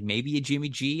I mean, like maybe a Jimmy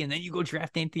G, and then you go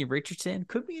draft Anthony Richardson.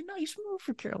 Could be a nice move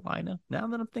for Carolina now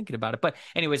that I'm thinking about it. But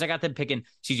anyways, I got them picking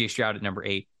CJ Stroud at number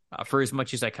 8. For as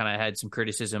much as I kind of had some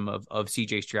criticism of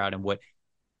CJ Stroud and what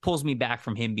pulls me back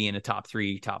from him being a top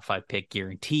 3, top 5 pick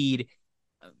guaranteed,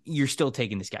 you're still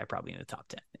taking this guy probably in the top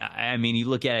 10. I mean, you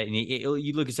look at it and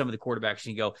you look at some of the quarterbacks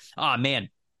and you go, oh man,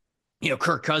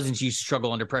 Kirk Cousins used to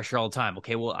struggle under pressure all the time.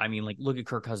 Okay, well, I mean, like, look at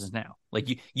Kirk Cousins now.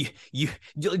 Like, you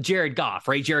Jared Goff,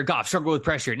 right? Jared Goff struggled with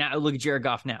pressure. Now look at Jared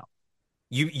Goff now.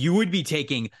 You would be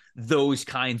taking those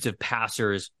kinds of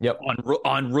passers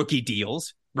on rookie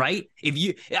deals, right?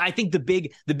 I think the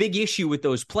big issue with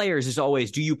those players is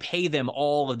always, do you pay them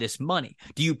all of this money?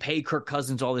 Do you pay Kirk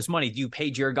Cousins all this money? Do you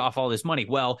pay Jared Goff all this money?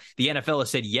 Well, the NFL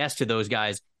has said yes to those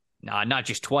guys, not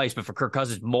just twice, but for Kirk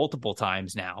Cousins multiple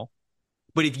times now.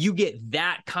 But if you get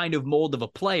that kind of mold of a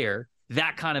player,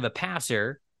 that kind of a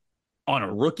passer on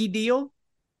a rookie deal,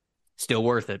 Still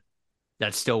worth it.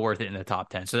 That's still worth it in the top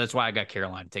 10. So that's why I got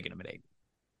Carolina taking them at 8.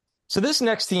 So this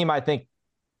next team, I think,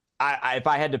 if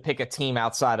I had to pick a team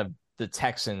outside of the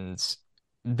Texans,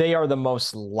 they are the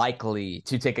most likely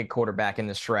to take a quarterback in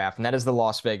this draft, and that is the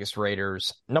Las Vegas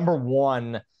Raiders. Number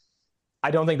one, I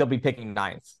don't think they'll be picking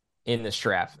ninth in this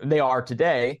draft. They are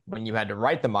today when you had to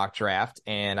write the mock draft,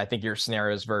 and I think your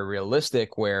scenario is very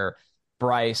realistic where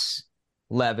Bryce,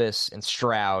 Levis, and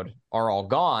Stroud are all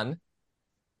gone.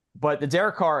 But the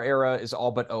Derek Carr era is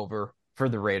all but over for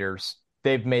the Raiders.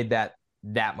 They've made that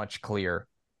much clear.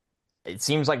 It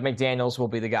seems like McDaniels will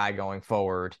be the guy going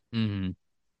forward. Mm-hmm.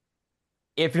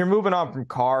 If you're moving on from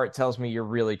Carr, it tells me you're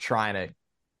really trying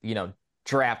to,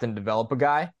 draft and develop a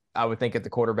guy, I would think, at the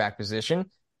quarterback position.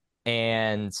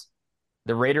 And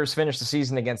the Raiders finished the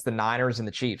season against the Niners and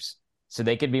the Chiefs. So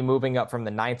they could be moving up from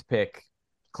the 9th pick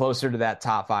closer to that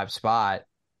top 5 spot.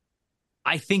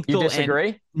 I think you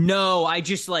disagree? No, I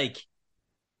just I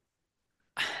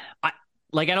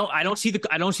don't see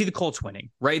the Colts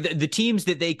winning, right? The teams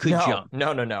that they could jump.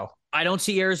 No. I don't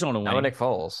see Arizona winning. No, Nick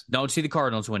Foles. Don't see the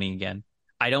Cardinals winning again.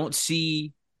 I don't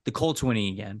see the Colts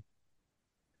winning again.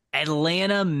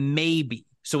 Atlanta, maybe.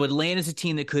 So Atlanta's a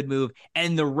team that could move.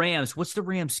 And the Rams, what's the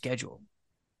Rams' schedule?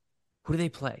 Who do they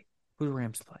play? Who do the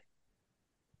Rams play?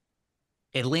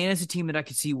 Atlanta's a team that I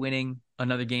could see winning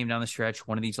another game down the stretch,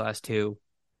 one of these last two.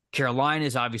 Carolina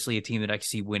is obviously a team that I could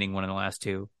see winning one of the last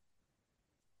two.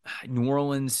 New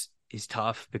Orleans is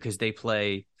tough because they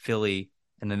play Philly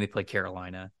and then they play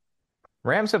Carolina.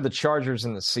 Rams have the Chargers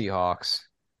and the Seahawks.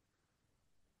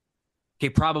 Okay,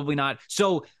 probably not.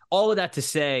 So all of that to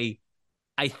say,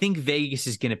 I think Vegas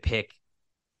is going to pick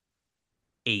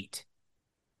 8.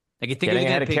 I think getting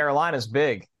ahead of Carolina's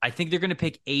big. I think they're going to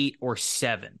pick 8 or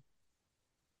 7.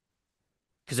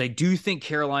 Because I do think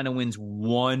Carolina wins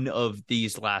one of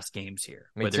these last games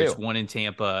here. Whether it's one in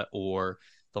Tampa or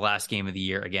the last game of the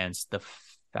year against the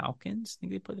Falcons. I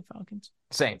think they play the Falcons.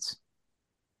 Saints.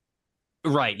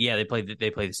 Right. Yeah, they play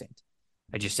the Saints.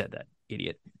 I just said that,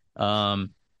 idiot.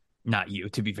 Not you,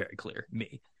 to be very clear.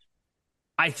 Me.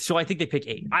 So I think they pick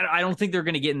 8. I don't think they're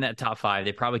going to get in that top 5.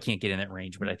 They probably can't get in that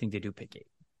range, but I think they do pick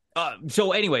 8.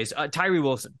 So anyways, Tyree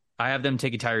Wilson. I have them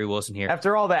taking Tyree Wilson here.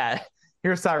 After all that,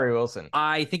 here's Tyree Wilson.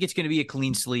 I think it's going to be a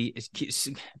clean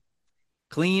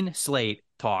slate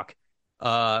talk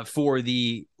for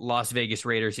the Las Vegas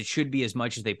Raiders. It should be as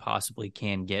much as they possibly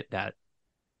can get that.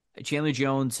 Chandler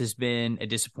Jones has been a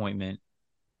disappointment.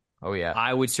 Oh, yeah.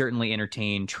 I would certainly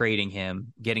entertain trading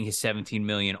him, getting his $17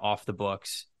 million off the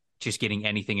books, just getting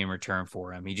anything in return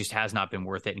for him. He just has not been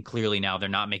worth it. And clearly now they're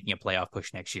not making a playoff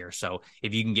push next year. So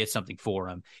if you can get something for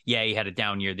him, yeah, he had a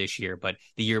down year this year, but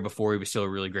the year before he was still a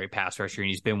really great pass rusher, and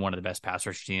he's been one of the best pass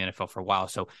rushers in the NFL for a while.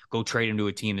 So go trade him to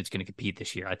a team that's going to compete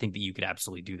this year. I think that you could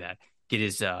absolutely do that. Get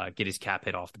his cap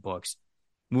hit off the books.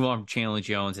 Move on from Chandler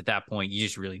Jones. At that point, you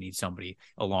just really need somebody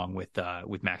along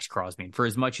with Max Crosby. And for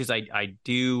as much as I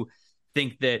do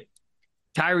think that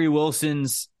Tyree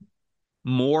Wilson's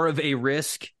more of a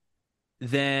risk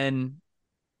than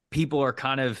people are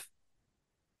kind of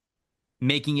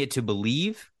making it to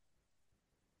believe,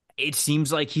 it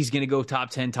seems like he's going to go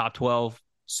top 10, top 12.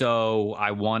 So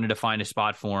I wanted to find a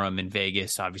spot for him in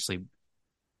Vegas. Obviously,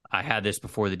 I had this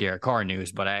before the Derek Carr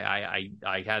news, but I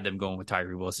had them going with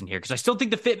Tyree Wilson here because I still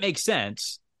think the fit makes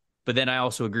sense. But then I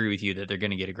also agree with you that they're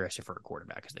going to get aggressive for a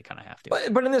quarterback because they kind of have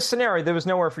to. But in this scenario, there was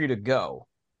nowhere for you to go.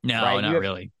 No, right? not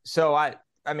really. So I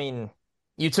mean,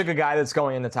 you took a guy that's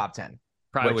going in the top 10,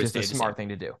 probably which is the smart thing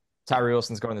to do. Tyree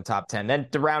Wilson's going in the top 10. Then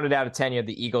to round it out at 10, you have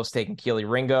the Eagles taking Keely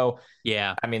Ringo.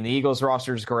 Yeah. I mean, the Eagles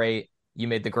roster is great. You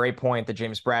made the great point that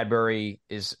James Bradbury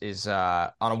is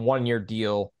on a 1-year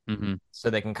deal, so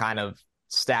they can kind of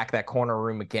stack that corner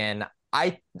room again.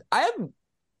 I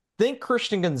think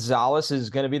Christian Gonzalez is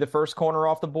going to be the first corner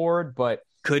off the board, but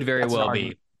could very well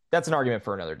be. That's an argument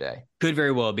for another day. Could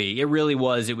very well be. It really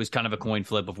was. It was kind of a coin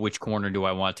flip of which corner do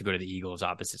I want to go to the Eagles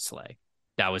opposite Slay.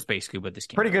 That was basically what this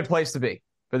came. Pretty good place to be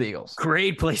for the Eagles.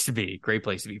 Great place to be. Great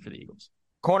place to be for the Eagles.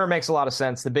 Corner makes a lot of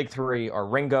sense. The big three are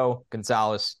Ringo,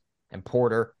 Gonzalez, and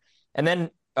Porter. And then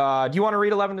do you want to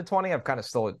read 11 to 20? I've kind of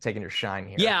still taken your shine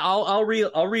here. Yeah, I'll read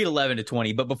 11 to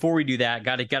 20. But before we do that,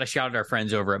 got to shout out our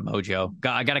friends over at Mojo.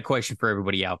 I got a question for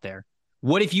everybody out there.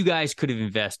 What if you guys could have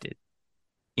invested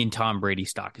in Tom Brady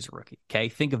stock as a rookie? Okay,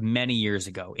 think of many years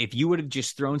ago. If you would have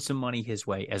just thrown some money his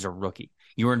way as a rookie,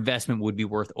 your investment would be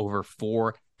worth over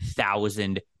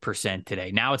 4,000%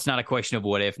 today. Now it's not a question of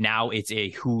what if. Now it's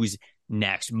a who's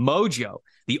next. Mojo,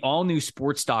 the all-new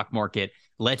sports stock market,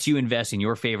 lets you invest in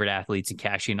your favorite athletes and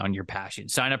cash in on your passion.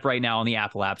 Sign up right now on the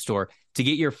Apple App Store to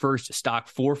get your first stock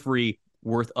for free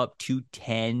worth up to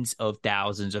tens of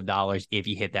thousands of dollars if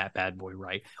you hit that bad boy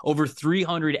right. Over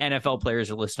 300 NFL players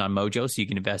are listed on Mojo, so you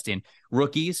can invest in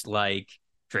rookies like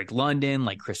Drake London,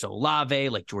 like Chris Olave,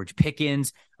 like George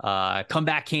Pickens,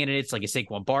 comeback candidates like a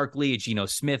Saquon Barkley, a Geno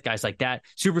Smith, guys like that.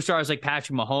 Superstars like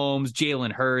Patrick Mahomes,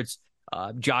 Jalen Hurts,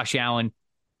 Josh Allen,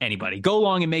 anybody. Go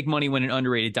long and make money when an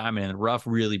underrated diamond in the rough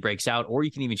really breaks out, or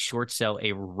you can even short sell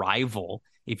a rival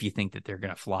if you think that they're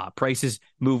going to flop. Prices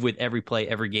move with every play,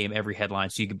 every game, every headline,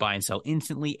 so you can buy and sell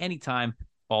instantly, anytime,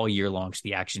 all year long, so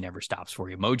the action never stops for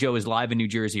you. Mojo is live in New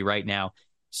Jersey right now.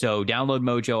 So download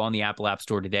Mojo on the Apple App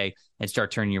Store today and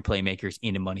start turning your playmakers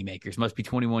into moneymakers. Must be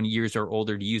 21 years or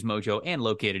older to use Mojo and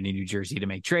located in New Jersey to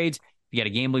make trades. If you got a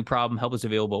gambling problem, help is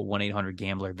available at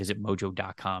 1-800-GAMBLER. Visit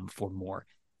mojo.com for more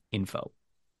info. All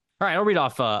right, I'll read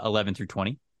off 11 through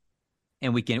 20.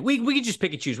 And we can just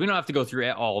pick and choose. We don't have to go through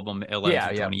all of them, 11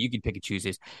 through 20. You can pick and choose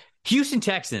this. Houston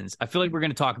Texans. I feel like we're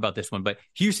going to talk about this one, but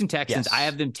Houston Texans, yes. I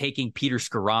have them taking Peter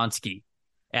Skoronski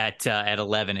at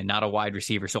 11 and not a wide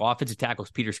receiver. So offensive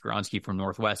tackles Peter Skoronski from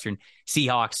Northwestern.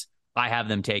 Seahawks, I have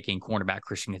them taking cornerback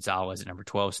Christian Gonzalez at number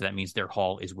 12. So that means their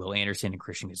haul is Will Anderson and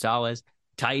Christian Gonzalez.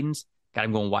 Titans, got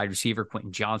him going wide receiver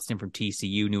Quentin Johnston from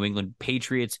TCU. New England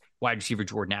Patriots, wide receiver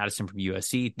Jordan Addison from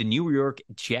USC. The New York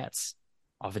Jets,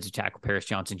 offensive tackle Paris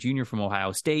Johnson Jr. from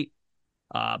Ohio State.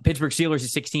 Pittsburgh Steelers at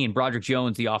 16, Broderick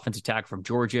Jones, the offensive tackle from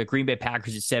Georgia. Green Bay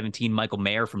Packers at 17, Michael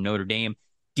Mayer from Notre Dame.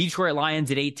 Detroit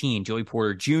Lions at 18, Joey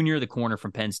Porter Jr., the corner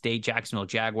from Penn State. Jacksonville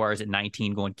Jaguars at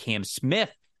 19, going Cam Smith,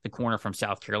 the corner from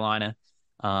South Carolina.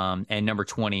 And number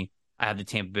 20, I have the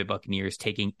Tampa Bay Buccaneers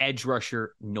taking edge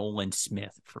rusher Nolan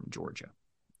Smith from Georgia.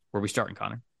 Where are we starting,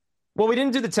 Connor? Well, we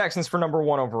didn't do the Texans for number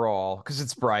 1 overall because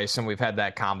it's Bryce, and we've had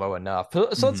that combo enough. So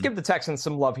let's give the Texans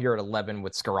some love here at 11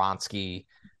 with Skoronski.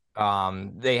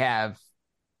 They have,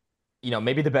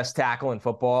 maybe the best tackle in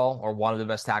football, or one of the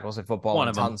best tackles in football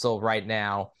in Tunsil right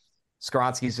now.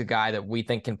 Skoronski's a guy that we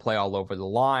think can play all over the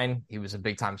line. He was a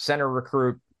big-time center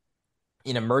recruit.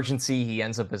 In emergency, he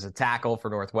ends up as a tackle for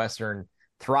Northwestern,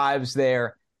 thrives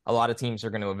there. A lot of teams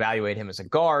are going to evaluate him as a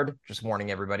guard. Just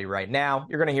warning everybody right now,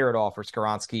 you're going to hear it all for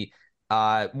Skoronski.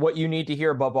 What you need to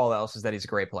hear above all else is that he's a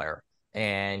great player,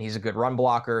 and he's a good run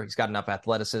blocker. He's got enough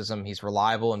athleticism. He's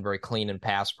reliable and very clean in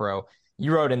pass pro.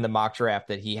 You wrote in the mock draft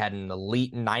that he had an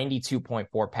elite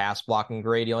 92.4 pass blocking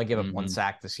grade. He only gave up 1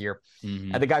 sack this year.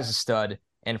 The guy's a stud.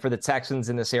 And for the Texans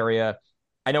in this area,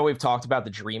 I know we've talked about the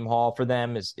dream haul for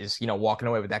them is walking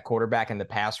away with that quarterback and the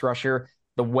pass rusher.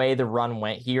 The way the run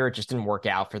went here, it just didn't work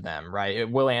out for them, right?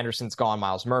 Will Anderson's gone.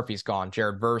 Miles Murphy's gone.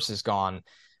 Jared Verse is gone.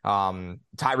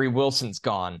 Tyree Wilson's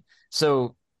gone.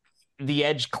 So the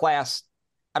edge class,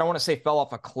 I don't want to say fell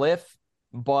off a cliff,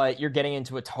 but you're getting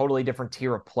into a totally different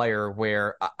tier of player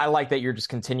where I like that you're just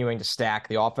continuing to stack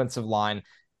the offensive line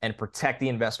and protect the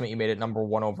investment you made at number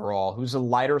 1 overall, who's a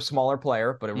lighter, smaller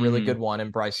player, but a really good one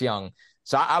in Bryce Young.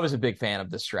 So I was a big fan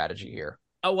of this strategy here.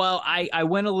 Oh, well, I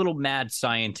went a little mad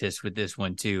scientist with this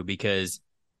one, too, because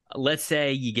let's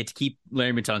say you get to keep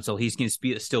Larry Tunsil. He's going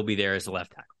to still be there as a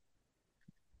left tackle.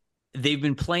 They've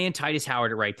been playing Titus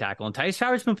Howard at right tackle, and Titus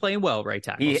Howard's been playing well at right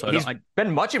tackle. He's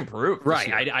been much improved.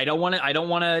 Right. I don't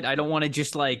want to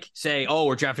just like say, oh,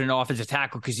 we're drafting an offensive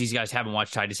tackle because these guys haven't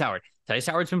watched Titus Howard. Titus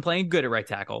Howard's been playing good at right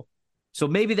tackle. So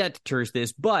maybe that deters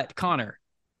this. But, Connor,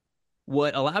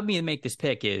 what allowed me to make this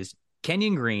pick is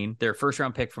Kenyon Green, their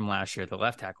first-round pick from last year, their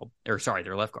left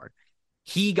guard,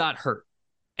 he got hurt.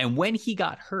 And when he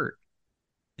got hurt,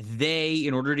 they,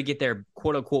 in order to get their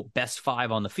quote-unquote best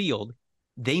 5 on the field,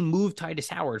 they moved Titus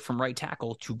Howard from right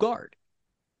tackle to guard.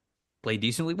 Played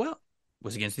decently well.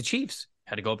 Was against the Chiefs.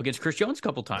 Had to go up against Chris Jones a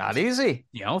couple times. Not easy.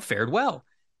 Fared well.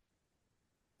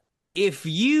 If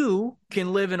you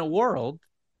can live in a world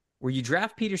where you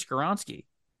draft Peter Skoronski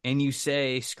and you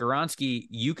say, Skoronski,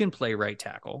 you can play right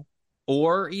tackle,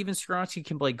 or even Skoronski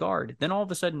can play guard, then all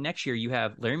of a sudden next year you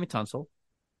have Larry Tunsil,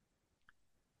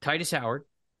 Titus Howard,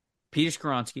 Peter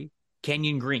Skoronski,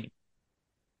 Kenyon Green.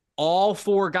 All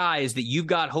 4 guys that you've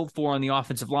got hope for on the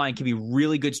offensive line can be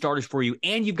really good starters for you,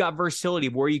 and you've got versatility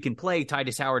of where you can play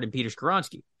Titus Howard and Peter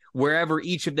Skoronski, wherever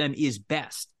each of them is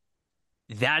best.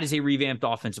 That is a revamped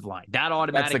offensive line. That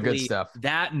automatically, that's the good stuff.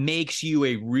 That makes you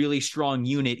a really strong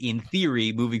unit in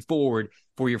theory moving forward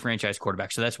for your franchise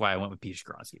quarterback. So that's why I went with Peter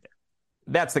Skoronski there.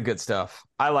 That's the good stuff.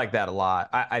 I like that a lot.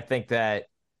 I think that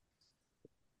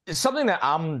it's something that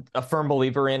I'm a firm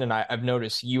believer in, and I've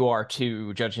noticed you are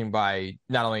too, judging by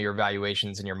not only your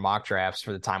evaluations and your mock drafts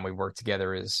for the time we worked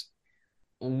together, is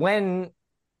when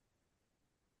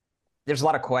there's a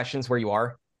lot of questions where you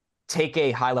are, take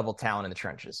a high-level talent in the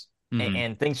trenches.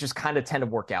 And things just kind of tend to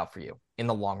work out for you in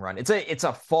the long run. It's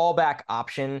a fallback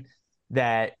option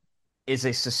that is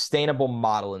a sustainable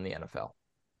model in the NFL.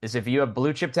 Is if you have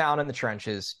blue chip talent in the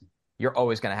trenches, you're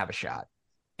always going to have a shot.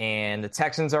 And the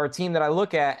Texans are a team that I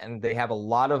look at, and they have a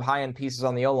lot of high end pieces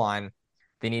on the O line.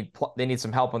 They need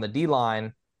some help on the D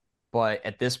line, but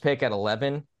at this pick at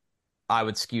 11, I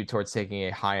would skew towards taking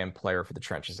a high end player for the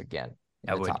trenches again in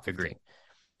I the would top 15. agree.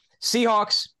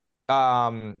 Seahawks,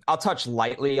 I'll touch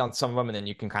lightly on some of them, and then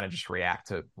you can kind of just react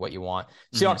to what you want.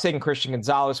 Seahawks taking Christian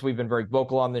Gonzalez. We've been very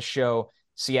vocal on this show.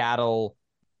 Seattle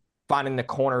finding the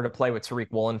corner to play with Tariq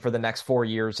Woolen for the next 4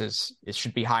 years is it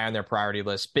should be high on their priority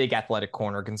list. Big athletic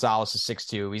corner. Gonzalez is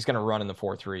 6'2". He's going to run in the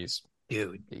 4.3s.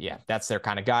 Dude. Yeah, that's their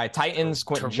kind of guy. Titans,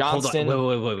 Quentin Johnston.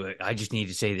 Hold on. Wait. I just need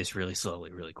to say this really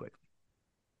slowly, really quick.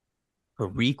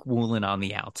 Tariq Woolen on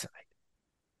the outside.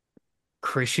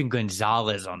 Christian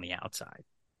Gonzalez on the outside.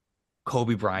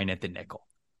 Kobe Bryant at the nickel.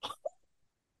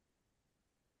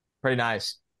 Pretty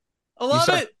nice. I love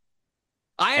it.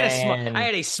 I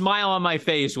had a smile on my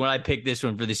face when I picked this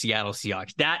one for the Seattle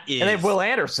Seahawks. And they have Will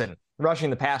Anderson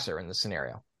rushing the passer in this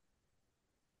scenario.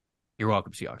 You're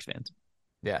welcome, Seahawks fans.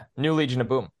 Yeah. New Legion of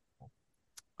Boom.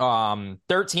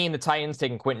 13, the Titans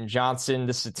taking Quentin Johnston.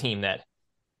 This is a team that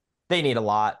they need a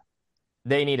lot.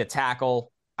 They need a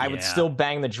tackle. I would still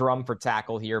bang the drum for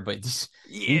tackle here, but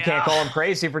you can't call them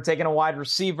crazy for taking a wide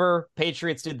receiver.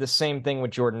 Patriots did the same thing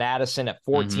with Jordan Addison at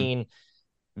 14.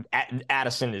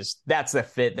 Addison that's the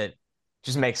fit that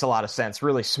just makes a lot of sense.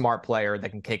 Really smart player that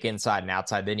can kick inside and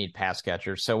outside. They need pass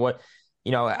catchers. So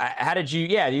how did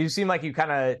you seem like you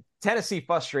kind of, Tennessee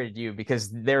frustrated you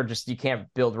because you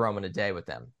can't build Rome in a day with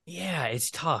them. Yeah, it's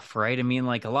tough, right? I mean,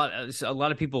 like a lot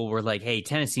of people were like, hey,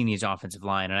 Tennessee needs offensive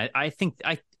line. And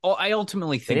I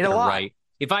ultimately think they're right.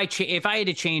 If I had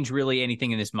to change really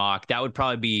anything in this mock, that would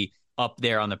probably be up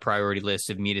there on the priority list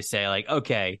of me to say like,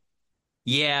 okay,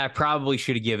 yeah, I probably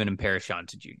should have given him Paris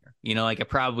Johnson Jr. I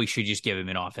probably should just give him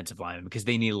an offensive lineman because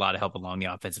they need a lot of help along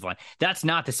the offensive line. That's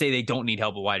not to say they don't need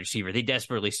help at wide receiver. They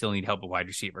desperately still need help at wide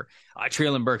receiver.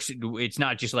 Traylon Burks, it's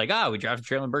not just like, we drafted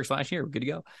Traylon Burks last year, we're good to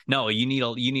go. No, you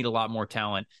need a lot more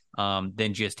talent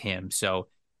than just him. So,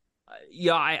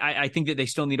 I think that they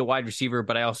still need a wide receiver,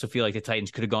 but I also feel like the Titans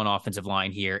could have gone offensive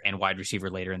line here and wide receiver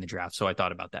later in the draft. So I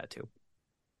thought about that too.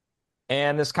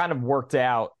 And this kind of worked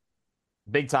out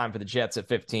big time for the Jets at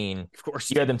 15. Of course.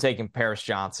 You had them taking Paris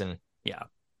Johnson. Yeah.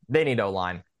 They need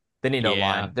O-line.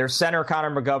 O-line. Their center,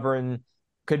 Connor McGovern,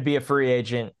 could be a free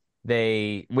agent.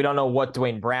 We don't know what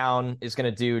Dwayne Brown is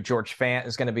going to do. George Fant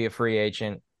is going to be a free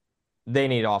agent. They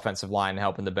need offensive line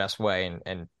help in the best way.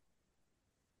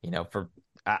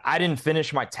 I didn't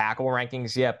finish my tackle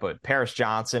rankings yet, but Paris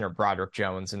Johnson or Broderick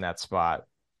Jones in that spot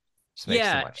just makes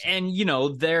too much sense.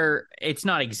 And it's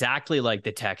not exactly like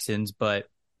the Texans, but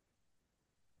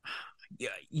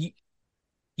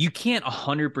you can't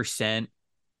 100%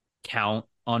 count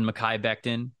on Mekhi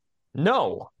Becton.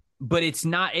 No, but it's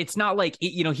not like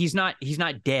he's not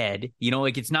dead.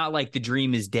 It's not like the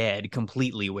dream is dead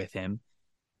completely with him.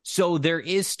 So there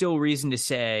is still reason to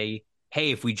say,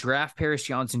 hey, if we draft Paris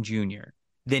Johnson Jr.,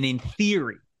 then in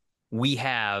theory we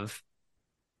have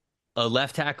a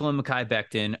left tackle in Mekhi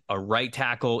Becton, a right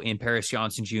tackle in Paris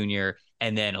Johnson Jr.,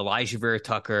 and then Elijah Vera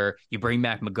Tucker. You bring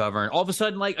back McGovern. All of a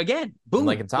sudden, again, boom.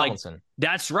 Lincoln Tomlinson.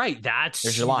 That's right.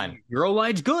 There's your line. Your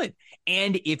O-line's good.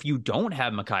 And if you don't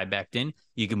have Mekhi Becton,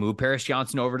 you can move Paris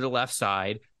Johnson over to the left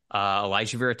side.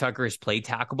 Elijah Vera Tucker has played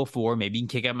tackle before. Maybe you can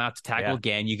kick him out to tackle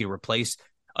again. You can replace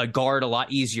a guard a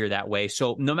lot easier that way.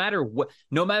 So no matter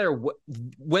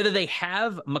whether they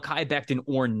have Mekhi Becton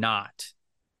or not,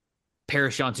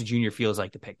 Paris Johnson Jr. feels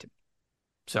like the pick to me.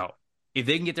 So if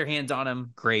they can get their hands on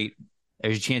him, great.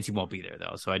 There's a chance he won't be there,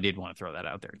 though. So I did want to throw that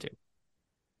out there, too.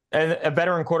 And a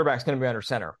veteran quarterback's going to be under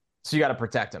center. So you got to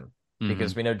protect him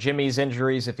because we know Jimmy's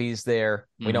injuries if he's there.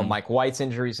 We know Mike White's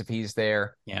injuries if he's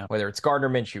there. Yeah. Whether it's Gardner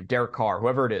Minshew, Derek Carr,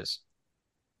 whoever it is.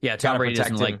 Yeah, Tom Brady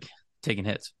doesn't like taking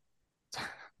hits.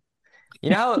 You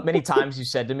know how many times you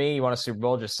said to me, you want a Super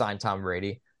Bowl, just sign Tom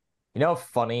Brady? You know how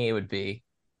funny it would be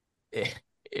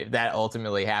if that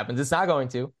ultimately happens? It's not going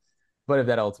to, but if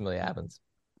that ultimately happens.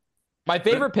 My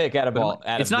favorite pick out of all.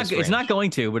 It's not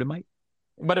going to, but it might.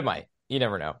 But it might. You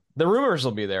never know. The rumors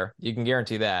will be there. You can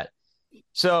guarantee that.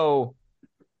 So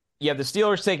you have the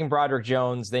Steelers taking Broderick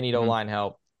Jones. They need O-line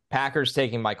help. Packers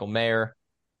taking Michael Mayer.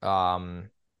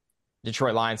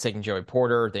 Detroit Lions taking Joey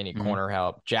Porter. They need corner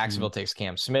help. Jacksonville takes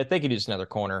Cam Smith. They could use another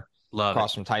corner.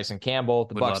 Across from Tyson Campbell.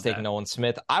 The Bucs taking Nolan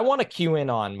Smith. I want to cue in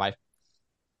on my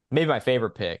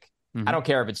favorite pick. I don't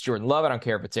care if it's Jordan Love. I don't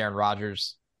care if it's Aaron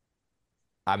Rodgers.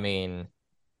 I mean,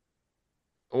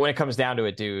 when it comes down to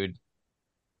it, dude,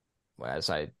 as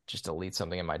I just delete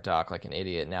something in my doc like an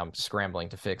idiot, now I'm scrambling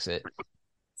to fix it.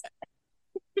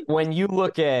 when you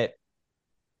look at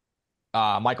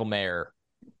Michael Mayer,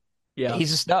 Yeah.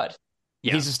 he's a stud.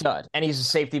 Yeah. He's a stud. And he's a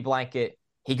safety blanket.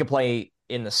 He can play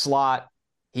in the slot.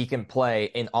 He can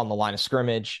play on the line of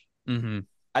scrimmage. Mm-hmm.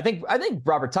 I think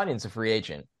Robert Tunyon's a free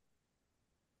agent.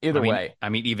 Either way. I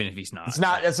mean, even if he's not. It's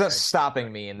not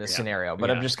stopping me in this scenario, but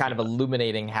I'm just kind of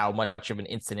illuminating how much of an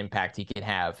instant impact he can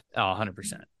have. Oh, 100%.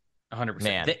 100%.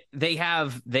 Man. They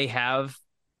have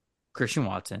Christian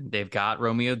Watson. They've got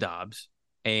Romeo Doubs.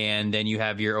 And then you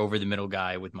have your over-the-middle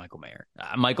guy with Michael Mayer.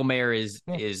 Michael Mayer is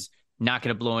not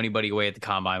going to blow anybody away at the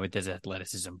combine with his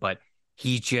athleticism, but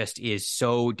he just is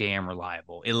so damn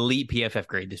reliable. Elite PFF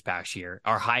grade this past year,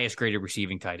 our highest graded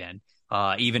receiving tight end,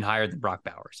 even higher than Brock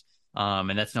Bowers.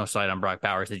 And that's no slight on Brock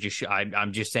Bowers.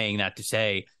 I'm just saying that to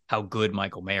say how good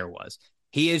Michael Mayer was.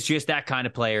 He is just that kind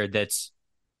of player that's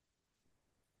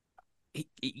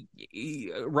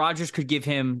Rodgers could give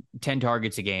him 10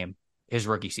 targets a game his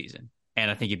rookie season, and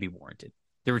I think it'd be warranted.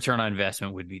 The return on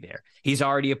investment would be there. He's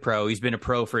already a pro. He's been a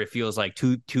pro for, it feels like,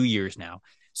 two years now.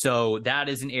 So that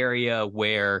is an area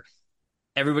where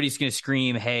everybody's going to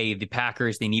scream, hey, the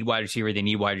Packers, they need wide receiver. They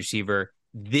need wide receiver.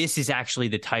 This is actually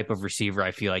the type of receiver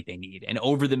I feel like they need. An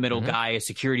over-the-middle guy, a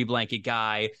security blanket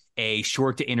guy, a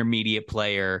short to intermediate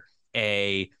player,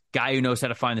 a guy who knows how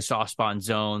to find the soft spot in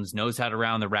zones, knows how to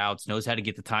round the routes, knows how to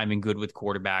get the timing good with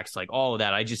quarterbacks, like all of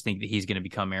that. I just think that he's going to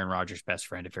become Aaron Rodgers' best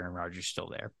friend if Aaron Rodgers is still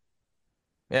there.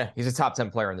 Yeah, he's a top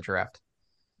 10 player in the draft.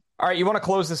 All right, you want to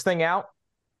close this thing out?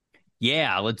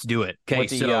 Yeah, let's do it. Okay,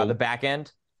 so the back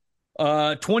end?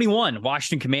 21,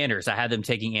 Washington Commanders. I had them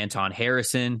taking Anton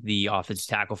Harrison, the offensive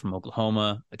tackle from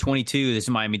Oklahoma. 22, this is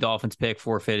Miami Dolphins pick,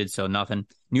 forfeited, so nothing.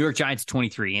 New York Giants,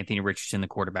 23, Anthony Richardson, the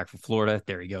quarterback for Florida.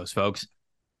 There he goes, folks.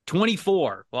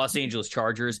 24, Los Angeles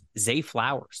Chargers, Zay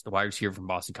Flowers, the wide receiver from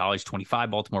Boston College.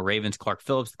 25, Baltimore Ravens, Clark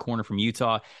Phillips, the corner from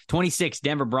Utah. 26,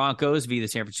 Denver Broncos via the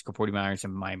San Francisco 49ers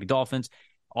and Miami Dolphins.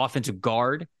 Offensive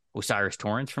guard, Osiris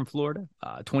Torrance from Florida.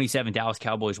 27, Dallas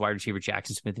Cowboys wide receiver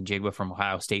Jackson Smith-Njigba from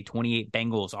Ohio State. 28,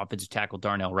 Bengals offensive tackle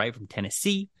Darnell Wright from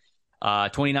Tennessee.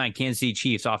 29, Kansas City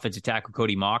Chiefs offensive tackle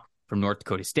Cody Mock from North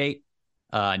Dakota State.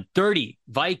 30,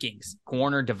 Vikings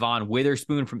corner Devon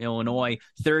Witherspoon from Illinois.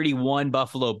 31,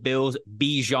 Buffalo Bills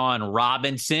Bijan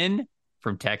Robinson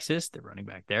from Texas, the running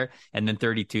back there. And then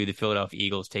 32, the Philadelphia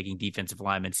Eagles taking defensive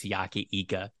lineman Siaki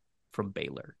Ika from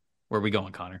Baylor. Where are we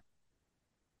going, Connor?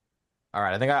 All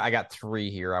right, I think I got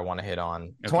 3 here I want to hit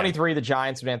on. Okay. 23, the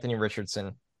Giants with Anthony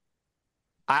Richardson.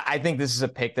 I think this is a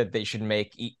pick that they should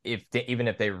make even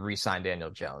if they re-sign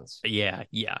Daniel Jones. Yeah.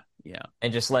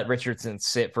 And just let Richardson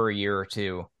sit for a year or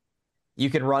two. You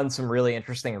can run some really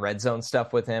interesting red zone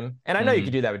stuff with him. And I know you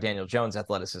could do that with Daniel Jones'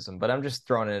 athleticism, but I'm just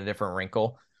throwing in a different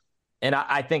wrinkle. And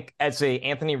I think as a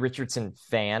Anthony Richardson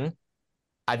fan,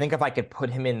 I think if I could put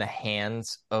him in the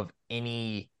hands of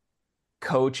any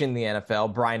coach in the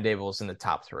NFL, Brian Daboll is in the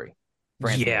top 3 for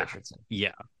Anthony Richardson.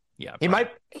 Yeah. He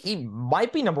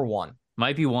might be number 1.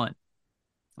 Might be 1.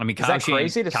 I mean, Kyle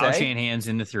Shanahan's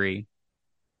in the 3.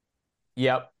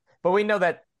 Yep. But we know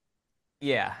that.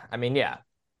 Yeah. I mean, yeah.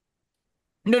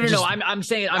 No. I'm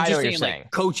saying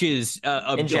like coaches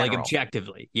like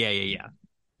objectively.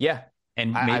 Yeah.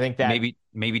 And I think that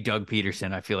maybe Doug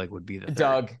Peterson, I feel like would be the 3rd.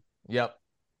 Doug. Yep.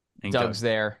 Doug's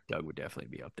there. Doug would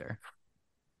definitely be up there.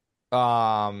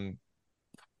 Man.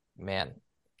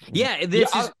 Yeah,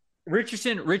 this is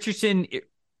Richardson.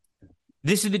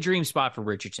 This is the dream spot for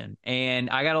Richardson, and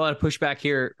I got a lot of pushback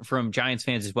here from Giants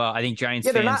fans as well. I think Giants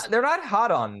fans they're not hot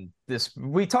on this.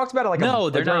 We talked about it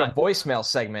they're not. A voicemail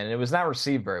segment, and it was not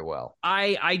received very well.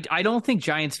 I don't think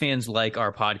Giants fans like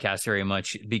our podcast very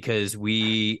much because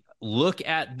we look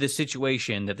at the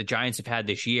situation that the Giants have had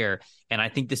this year, and I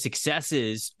think the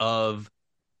successes of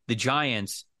the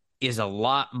Giants is a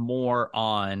lot more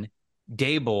on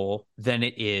Daboll than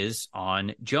it is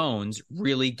on Jones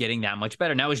really getting that much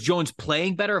better. Now, is Jones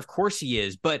playing better? Of course he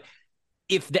is. But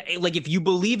if you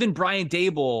believe in Brian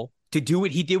Daboll to do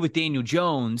what he did with Daniel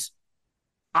Jones,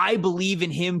 I believe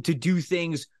in him to do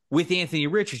things with Anthony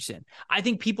Richardson. I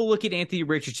think people look at Anthony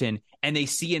Richardson and they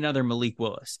see another Malik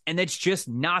Willis, and that's just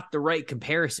not the right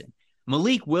comparison.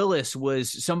 Malik Willis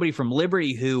was somebody from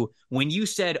Liberty who, when you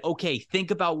said, okay,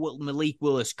 think about what Malik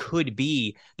Willis could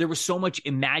be, there was so much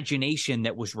imagination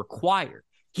that was required.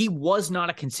 He was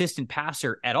not a consistent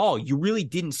passer at all. You really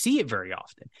didn't see it very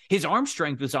often. His arm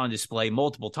strength was on display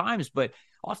multiple times, but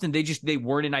often they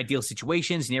weren't in ideal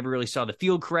situations. He never really saw the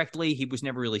field correctly. He was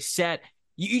never really set.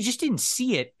 You just didn't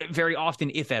see it very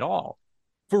often, if at all.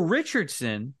 For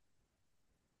Richardson,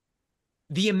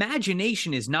 the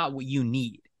imagination is not what you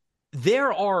need.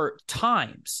 There are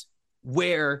times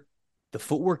where the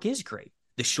footwork is great.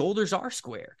 The shoulders are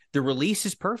square. The release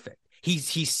is perfect. He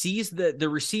sees the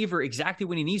receiver exactly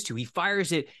when he needs to. He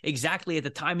fires it exactly at the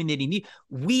timing that he needs.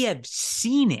 We have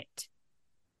seen it.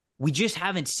 We just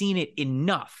haven't seen it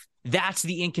enough. That's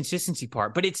the inconsistency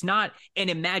part. But it's not an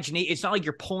imagination. It's not like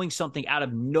you're pulling something out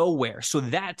of nowhere. So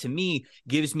that, to me,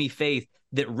 gives me faith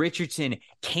that Richardson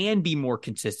can be more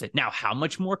consistent. Now, how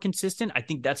much more consistent? I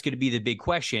think that's going to be the big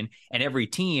question. And every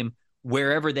team,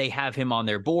 wherever they have him on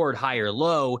their board, high or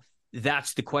low,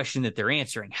 that's the question that they're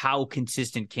answering. How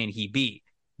consistent can he be?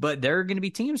 But there are going to be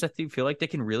teams I feel like they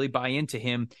can really buy into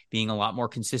him being a lot more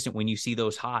consistent when you see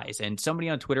those highs. And somebody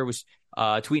on Twitter was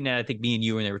tweeting at, I think, me and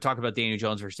you, and they were talking about Daniel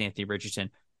Jones versus Anthony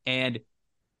Richardson. And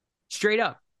straight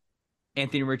up,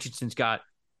 Anthony Richardson's got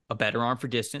a better arm for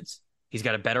distance. He's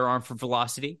got a better arm for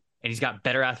velocity, and he's got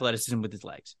better athleticism with his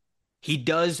legs. He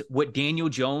does what Daniel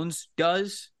Jones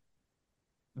does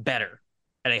better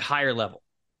at a higher level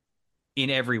in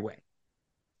every way.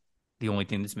 The only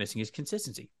thing that's missing is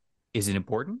consistency. Is it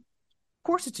important? Of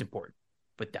course it's important.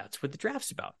 But that's what the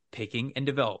draft's about, picking and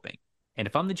developing. And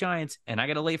if I'm the Giants and I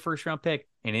got a late first round pick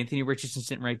and Anthony Richardson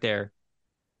sitting right there,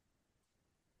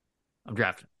 I'm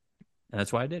drafting. And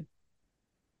that's why I did.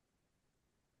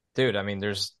 Dude, I mean,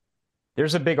 there's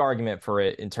a big argument for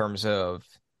it in terms of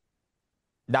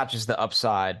not just the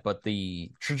upside, but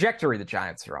the trajectory the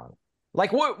Giants are on.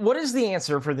 Like, what is the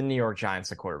answer for the New York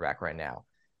Giants at quarterback right now?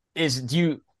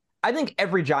 I think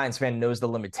every Giants fan knows the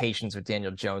limitations with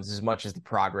Daniel Jones as much as the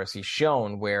progress he's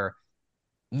shown, where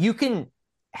you can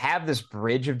have this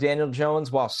bridge of Daniel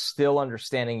Jones while still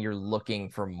understanding you're looking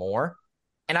for more.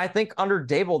 And I think under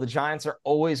Dable, the Giants are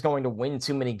always going to win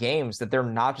too many games that they're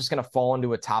not just going to fall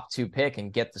into a top 2 pick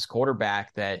and get this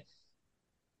quarterback that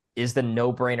is the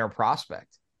no-brainer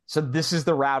prospect. So this is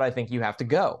the route I think you have to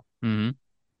go. Mm-hmm.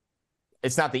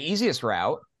 It's not the easiest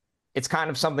route. It's kind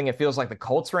of something it feels like the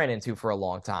Colts ran into for a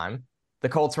long time. The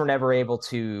Colts were never able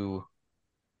to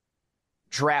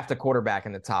draft a quarterback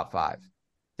in the top 5.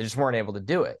 They just weren't able to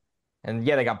do it. And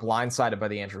yeah, they got blindsided by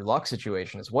the Andrew Luck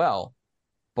situation as well.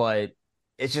 But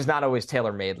it's just not always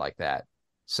tailor-made like that.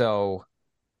 So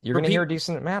you're going to hear a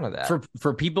decent amount of that.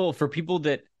 For people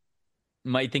that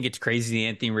might think it's crazy that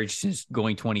Anthony Richardson's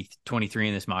going 23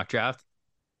 in this mock draft,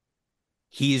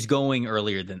 he is going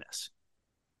earlier than this.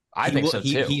 I think so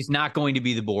too. He's not going to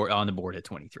be on the board at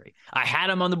 23. I had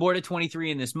him on the board at 23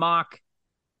 in this mock,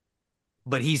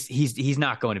 but he's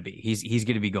not going to be. He's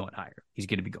going to be going higher. He's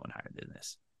going to be going higher than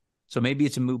this. So maybe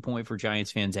it's a moot point for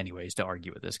Giants fans anyways to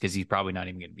argue with this because he's probably not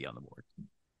even going to be on the board.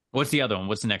 What's the other one?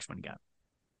 What's the next one you got?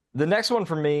 The next one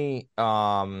for me,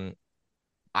 I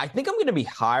think I'm going to be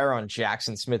higher on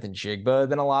Jackson Smith and Jigba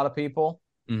than a lot of people.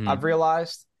 Mm-hmm. I've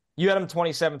realized. You had him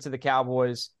 27 to the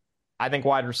Cowboys. I think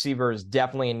wide receiver is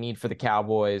definitely a need for the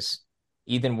Cowboys,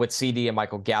 even with CD and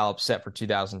Michael Gallup set for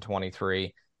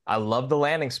 2023. I love the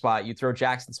landing spot. You throw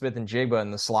Jackson Smith and Jigba in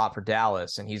the slot for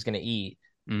Dallas, and he's going to eat.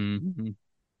 Mm-hmm.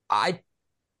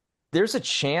 There's a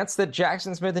chance that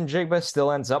Jackson Smith and Jigba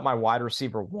still ends up my wide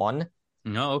receiver 1.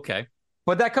 No, okay.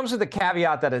 But that comes with the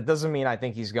caveat that it doesn't mean I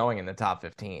think he's going in the top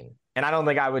 15. And I don't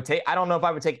know if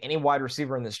I would take any wide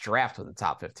receiver in this draft with a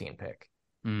top 15 pick.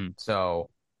 Mm. So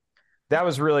that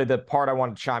was really the part I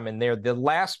wanted to chime in there. The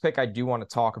last pick I do want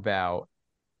to talk about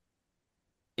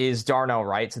is Darnell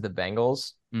Wright to the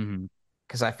Bengals.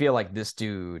 Because I feel like this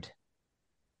dude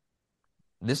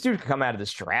could come out of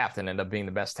this draft and end up being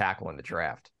the best tackle in the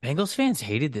draft. Bengals fans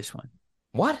hated this one.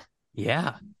 What?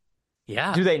 Yeah.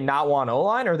 Do they not want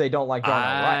O-line or they don't like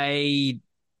Darnell Wright?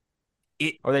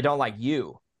 Or they don't like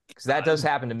you? Because that does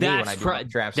happen to me when I do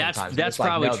drafts sometimes. That's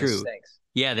probably true.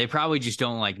 Yeah, they probably just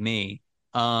don't like me.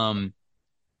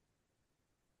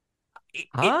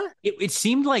 It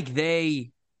seemed like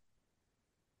they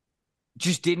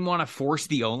just didn't want to force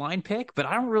the O-line pick, but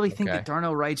I don't really think that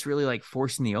Darnell Wright's really like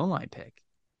forcing the O-line pick.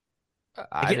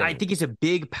 I think he's a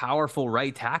big, powerful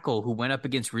right tackle who went up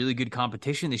against really good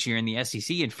competition this year in the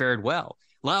SEC and fared well.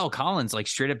 Lyle Collins, like,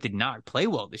 straight up did not play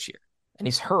well this year. And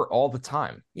he's hurt all the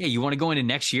time. Yeah, you want to go into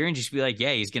next year and just be like,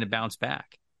 yeah, he's going to bounce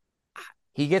back.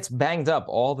 He gets banged up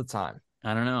all the time.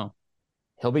 I don't know.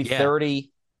 He'll be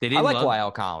 30. I like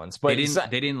Lyle Collins, but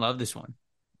they didn't love this one.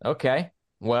 Okay.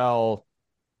 Well,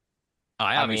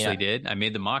 I obviously did. I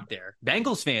made the mock there.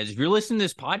 Bengals fans, if you're listening to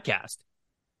this podcast,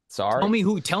 sorry.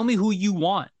 Tell me who you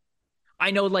want.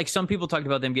 I know, like, some people talked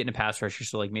about them getting a pass rusher,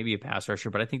 so like maybe a pass rusher,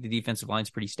 but I think the defensive line's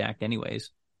pretty stacked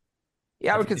anyways.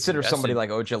 Yeah, I would consider somebody like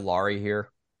Ojulari here.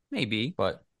 Maybe.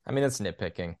 But I mean, that's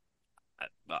nitpicking.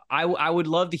 I would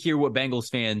love to hear what Bengals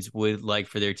fans would like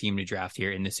for their team to draft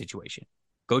here in this situation.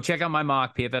 Go check out my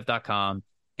mock, PFF.com,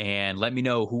 and let me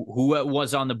know who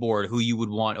was on the board, who you would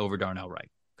want over Darnell Wright.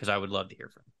 because I would love to hear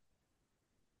from him.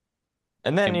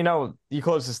 And then, you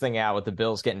close this thing out with the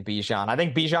Bills getting Bijan. I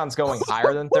think Bijan's going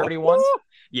higher than 31.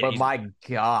 Yeah, but my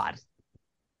God.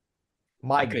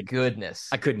 My goodness.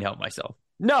 I couldn't help myself.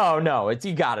 No,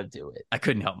 you got to do it. I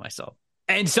couldn't help myself.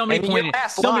 And somebody pointed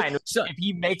if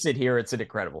he makes it here, it's an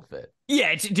incredible fit.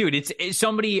 Yeah, it's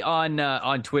somebody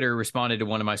on Twitter responded to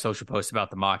one of my social posts about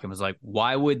the mock and was like,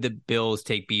 why would the Bills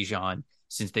take Bijan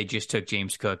since they just took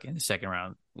James Cook in the second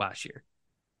round last year?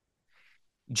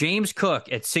 James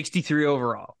Cook at 63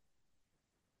 overall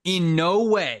in no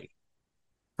way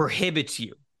prohibits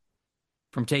you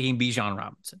from taking Bijan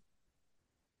Robinson.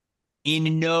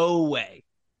 In no way.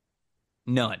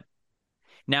 None.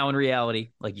 Now, in reality,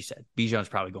 like you said, Bijan's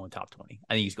probably going top 20.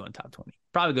 I think he's going top 20.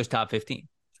 Probably goes top 15.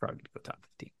 He's probably going to go top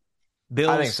 15. Bills,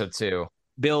 I think so, too.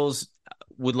 Bills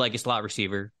would like a slot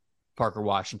receiver, Parker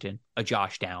Washington, a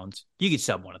Josh Downs. You could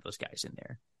sub one of those guys in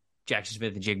there. Jackson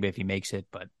Smith and Jigba if he makes it,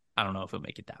 but I don't know if he'll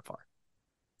make it that far.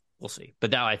 We'll see.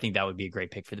 But I think that would be a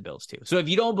great pick for the Bills, too. So if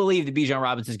you don't believe that Bijan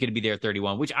Robinson is going to be there at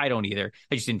 31, which I don't either,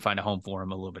 I just didn't find a home for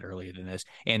him a little bit earlier than this,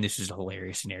 and this is a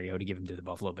hilarious scenario to give him to the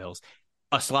Buffalo Bills.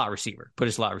 A slot receiver. Put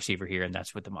a slot receiver here, and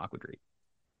that's what the mock would read.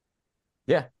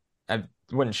 Yeah, it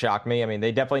wouldn't shock me. I mean,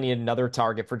 they definitely need another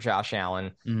target for Josh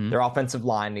Allen. Mm-hmm. Their offensive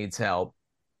line needs help.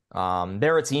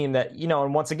 They're a team that,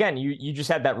 and once again, you just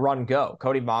had that run go.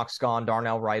 Cody Mock's gone.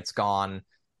 Darnell Wright's gone.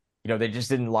 They just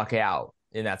didn't luck out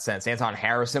in that sense. Anton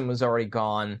Harrison was already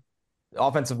gone. The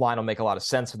offensive line will make a lot of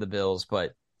sense for the Bills,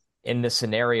 but in this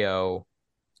scenario,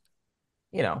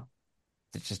 it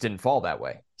just didn't fall that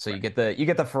way. So right. you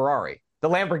get the Ferrari. The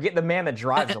Lamborghini, the man that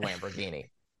drives the Lamborghini,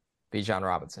 Bijan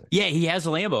Robinson. Yeah, he has a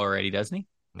Lambo already, doesn't he?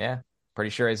 Yeah, pretty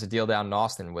sure he has a deal down in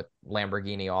Austin with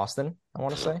Lamborghini Austin, I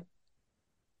want to say.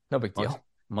 No big deal.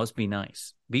 Must be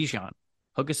nice. Bijan,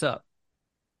 hook us up.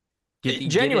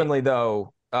 Genuinely,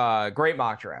 though, great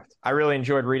mock draft. I really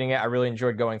enjoyed reading it. I really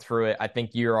enjoyed going through it. I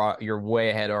think you're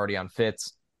way ahead already on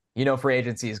Fitz. Free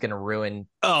agency is going to ruin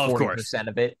 40%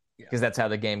 of it because that's how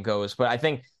the game goes. But I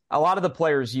think a lot of the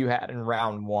players you had in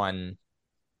round one,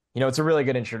 it's a really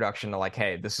good introduction to like,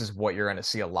 hey, this is what you're going to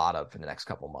see a lot of in the next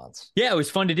couple months. Yeah, it was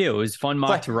fun to do. It was fun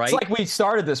mock to write. It's like we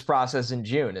started this process in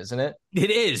June, isn't it?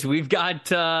 It is. We've got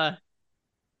some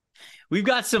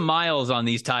miles on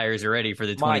these tires already for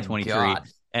the 2023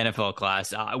 NFL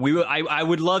class. I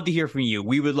would love to hear from you.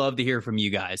 We would love to hear from you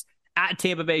guys. At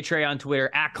Tampa Bay Trey on Twitter,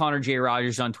 at Connor J.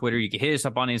 Rogers on Twitter. You can hit us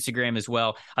up on Instagram as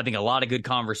well. I think a lot of good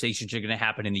conversations are going to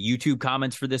happen in the YouTube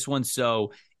comments for this one.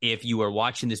 So if you are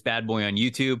watching this bad boy on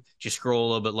YouTube, just scroll a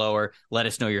little bit lower. Let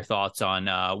us know your thoughts on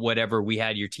whatever we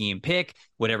had your team pick,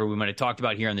 whatever we might have talked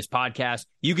about here on this podcast.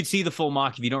 You could see the full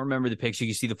mock. If you don't remember the picks, you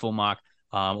can see the full mock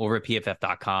over at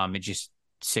PFF.com. It just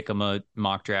Sycamore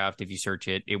mock draft. If you search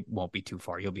it, it won't be too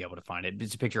far. You'll be able to find it.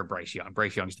 It's a picture of Bryce Young.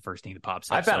 Bryce Young's the first thing that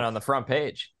pops up. I found it on the front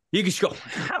page. You can just go,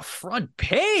 front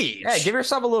page. Yeah, give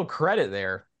yourself a little credit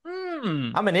there.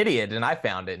 I'm an idiot, and I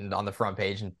found it on the front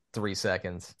page in 3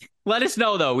 seconds. Let us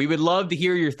know, though. We would love to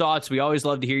hear your thoughts. We always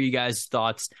love to hear you guys'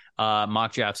 thoughts,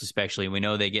 mock drafts especially. We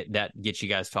know they get you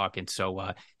guys talking,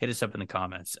 so hit us up in the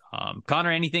comments.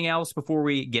 Connor, anything else before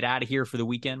we get out of here for the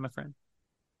weekend, my friend?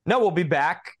 No, we'll be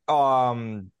back.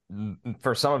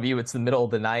 For some of you, it's the middle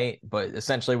of the night, but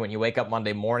essentially when you wake up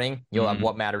Monday morning, you'll have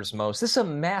what matters most. This is a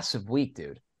massive week,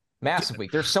 dude. Massive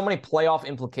week. There's so many playoff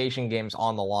implication games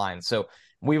on the line. So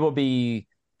we will be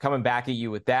coming back at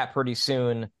you with that pretty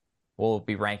soon. We'll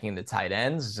be ranking the tight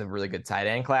ends. It's a really good tight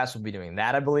end class. We'll be doing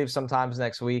that, I believe, sometimes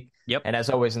next week. Yep. And as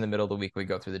always, in the middle of the week, we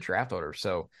go through the draft order.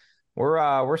 So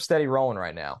we're steady rolling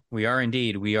right now. We are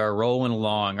indeed. We are rolling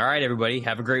along. All right, everybody.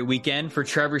 Have a great weekend. For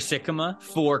Trevor Sycamore,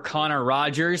 for Connor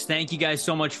Rogers, thank you guys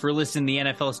so much for listening to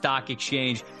the NFL Stock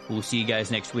Exchange. We'll see you guys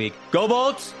next week. Go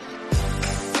Bolts!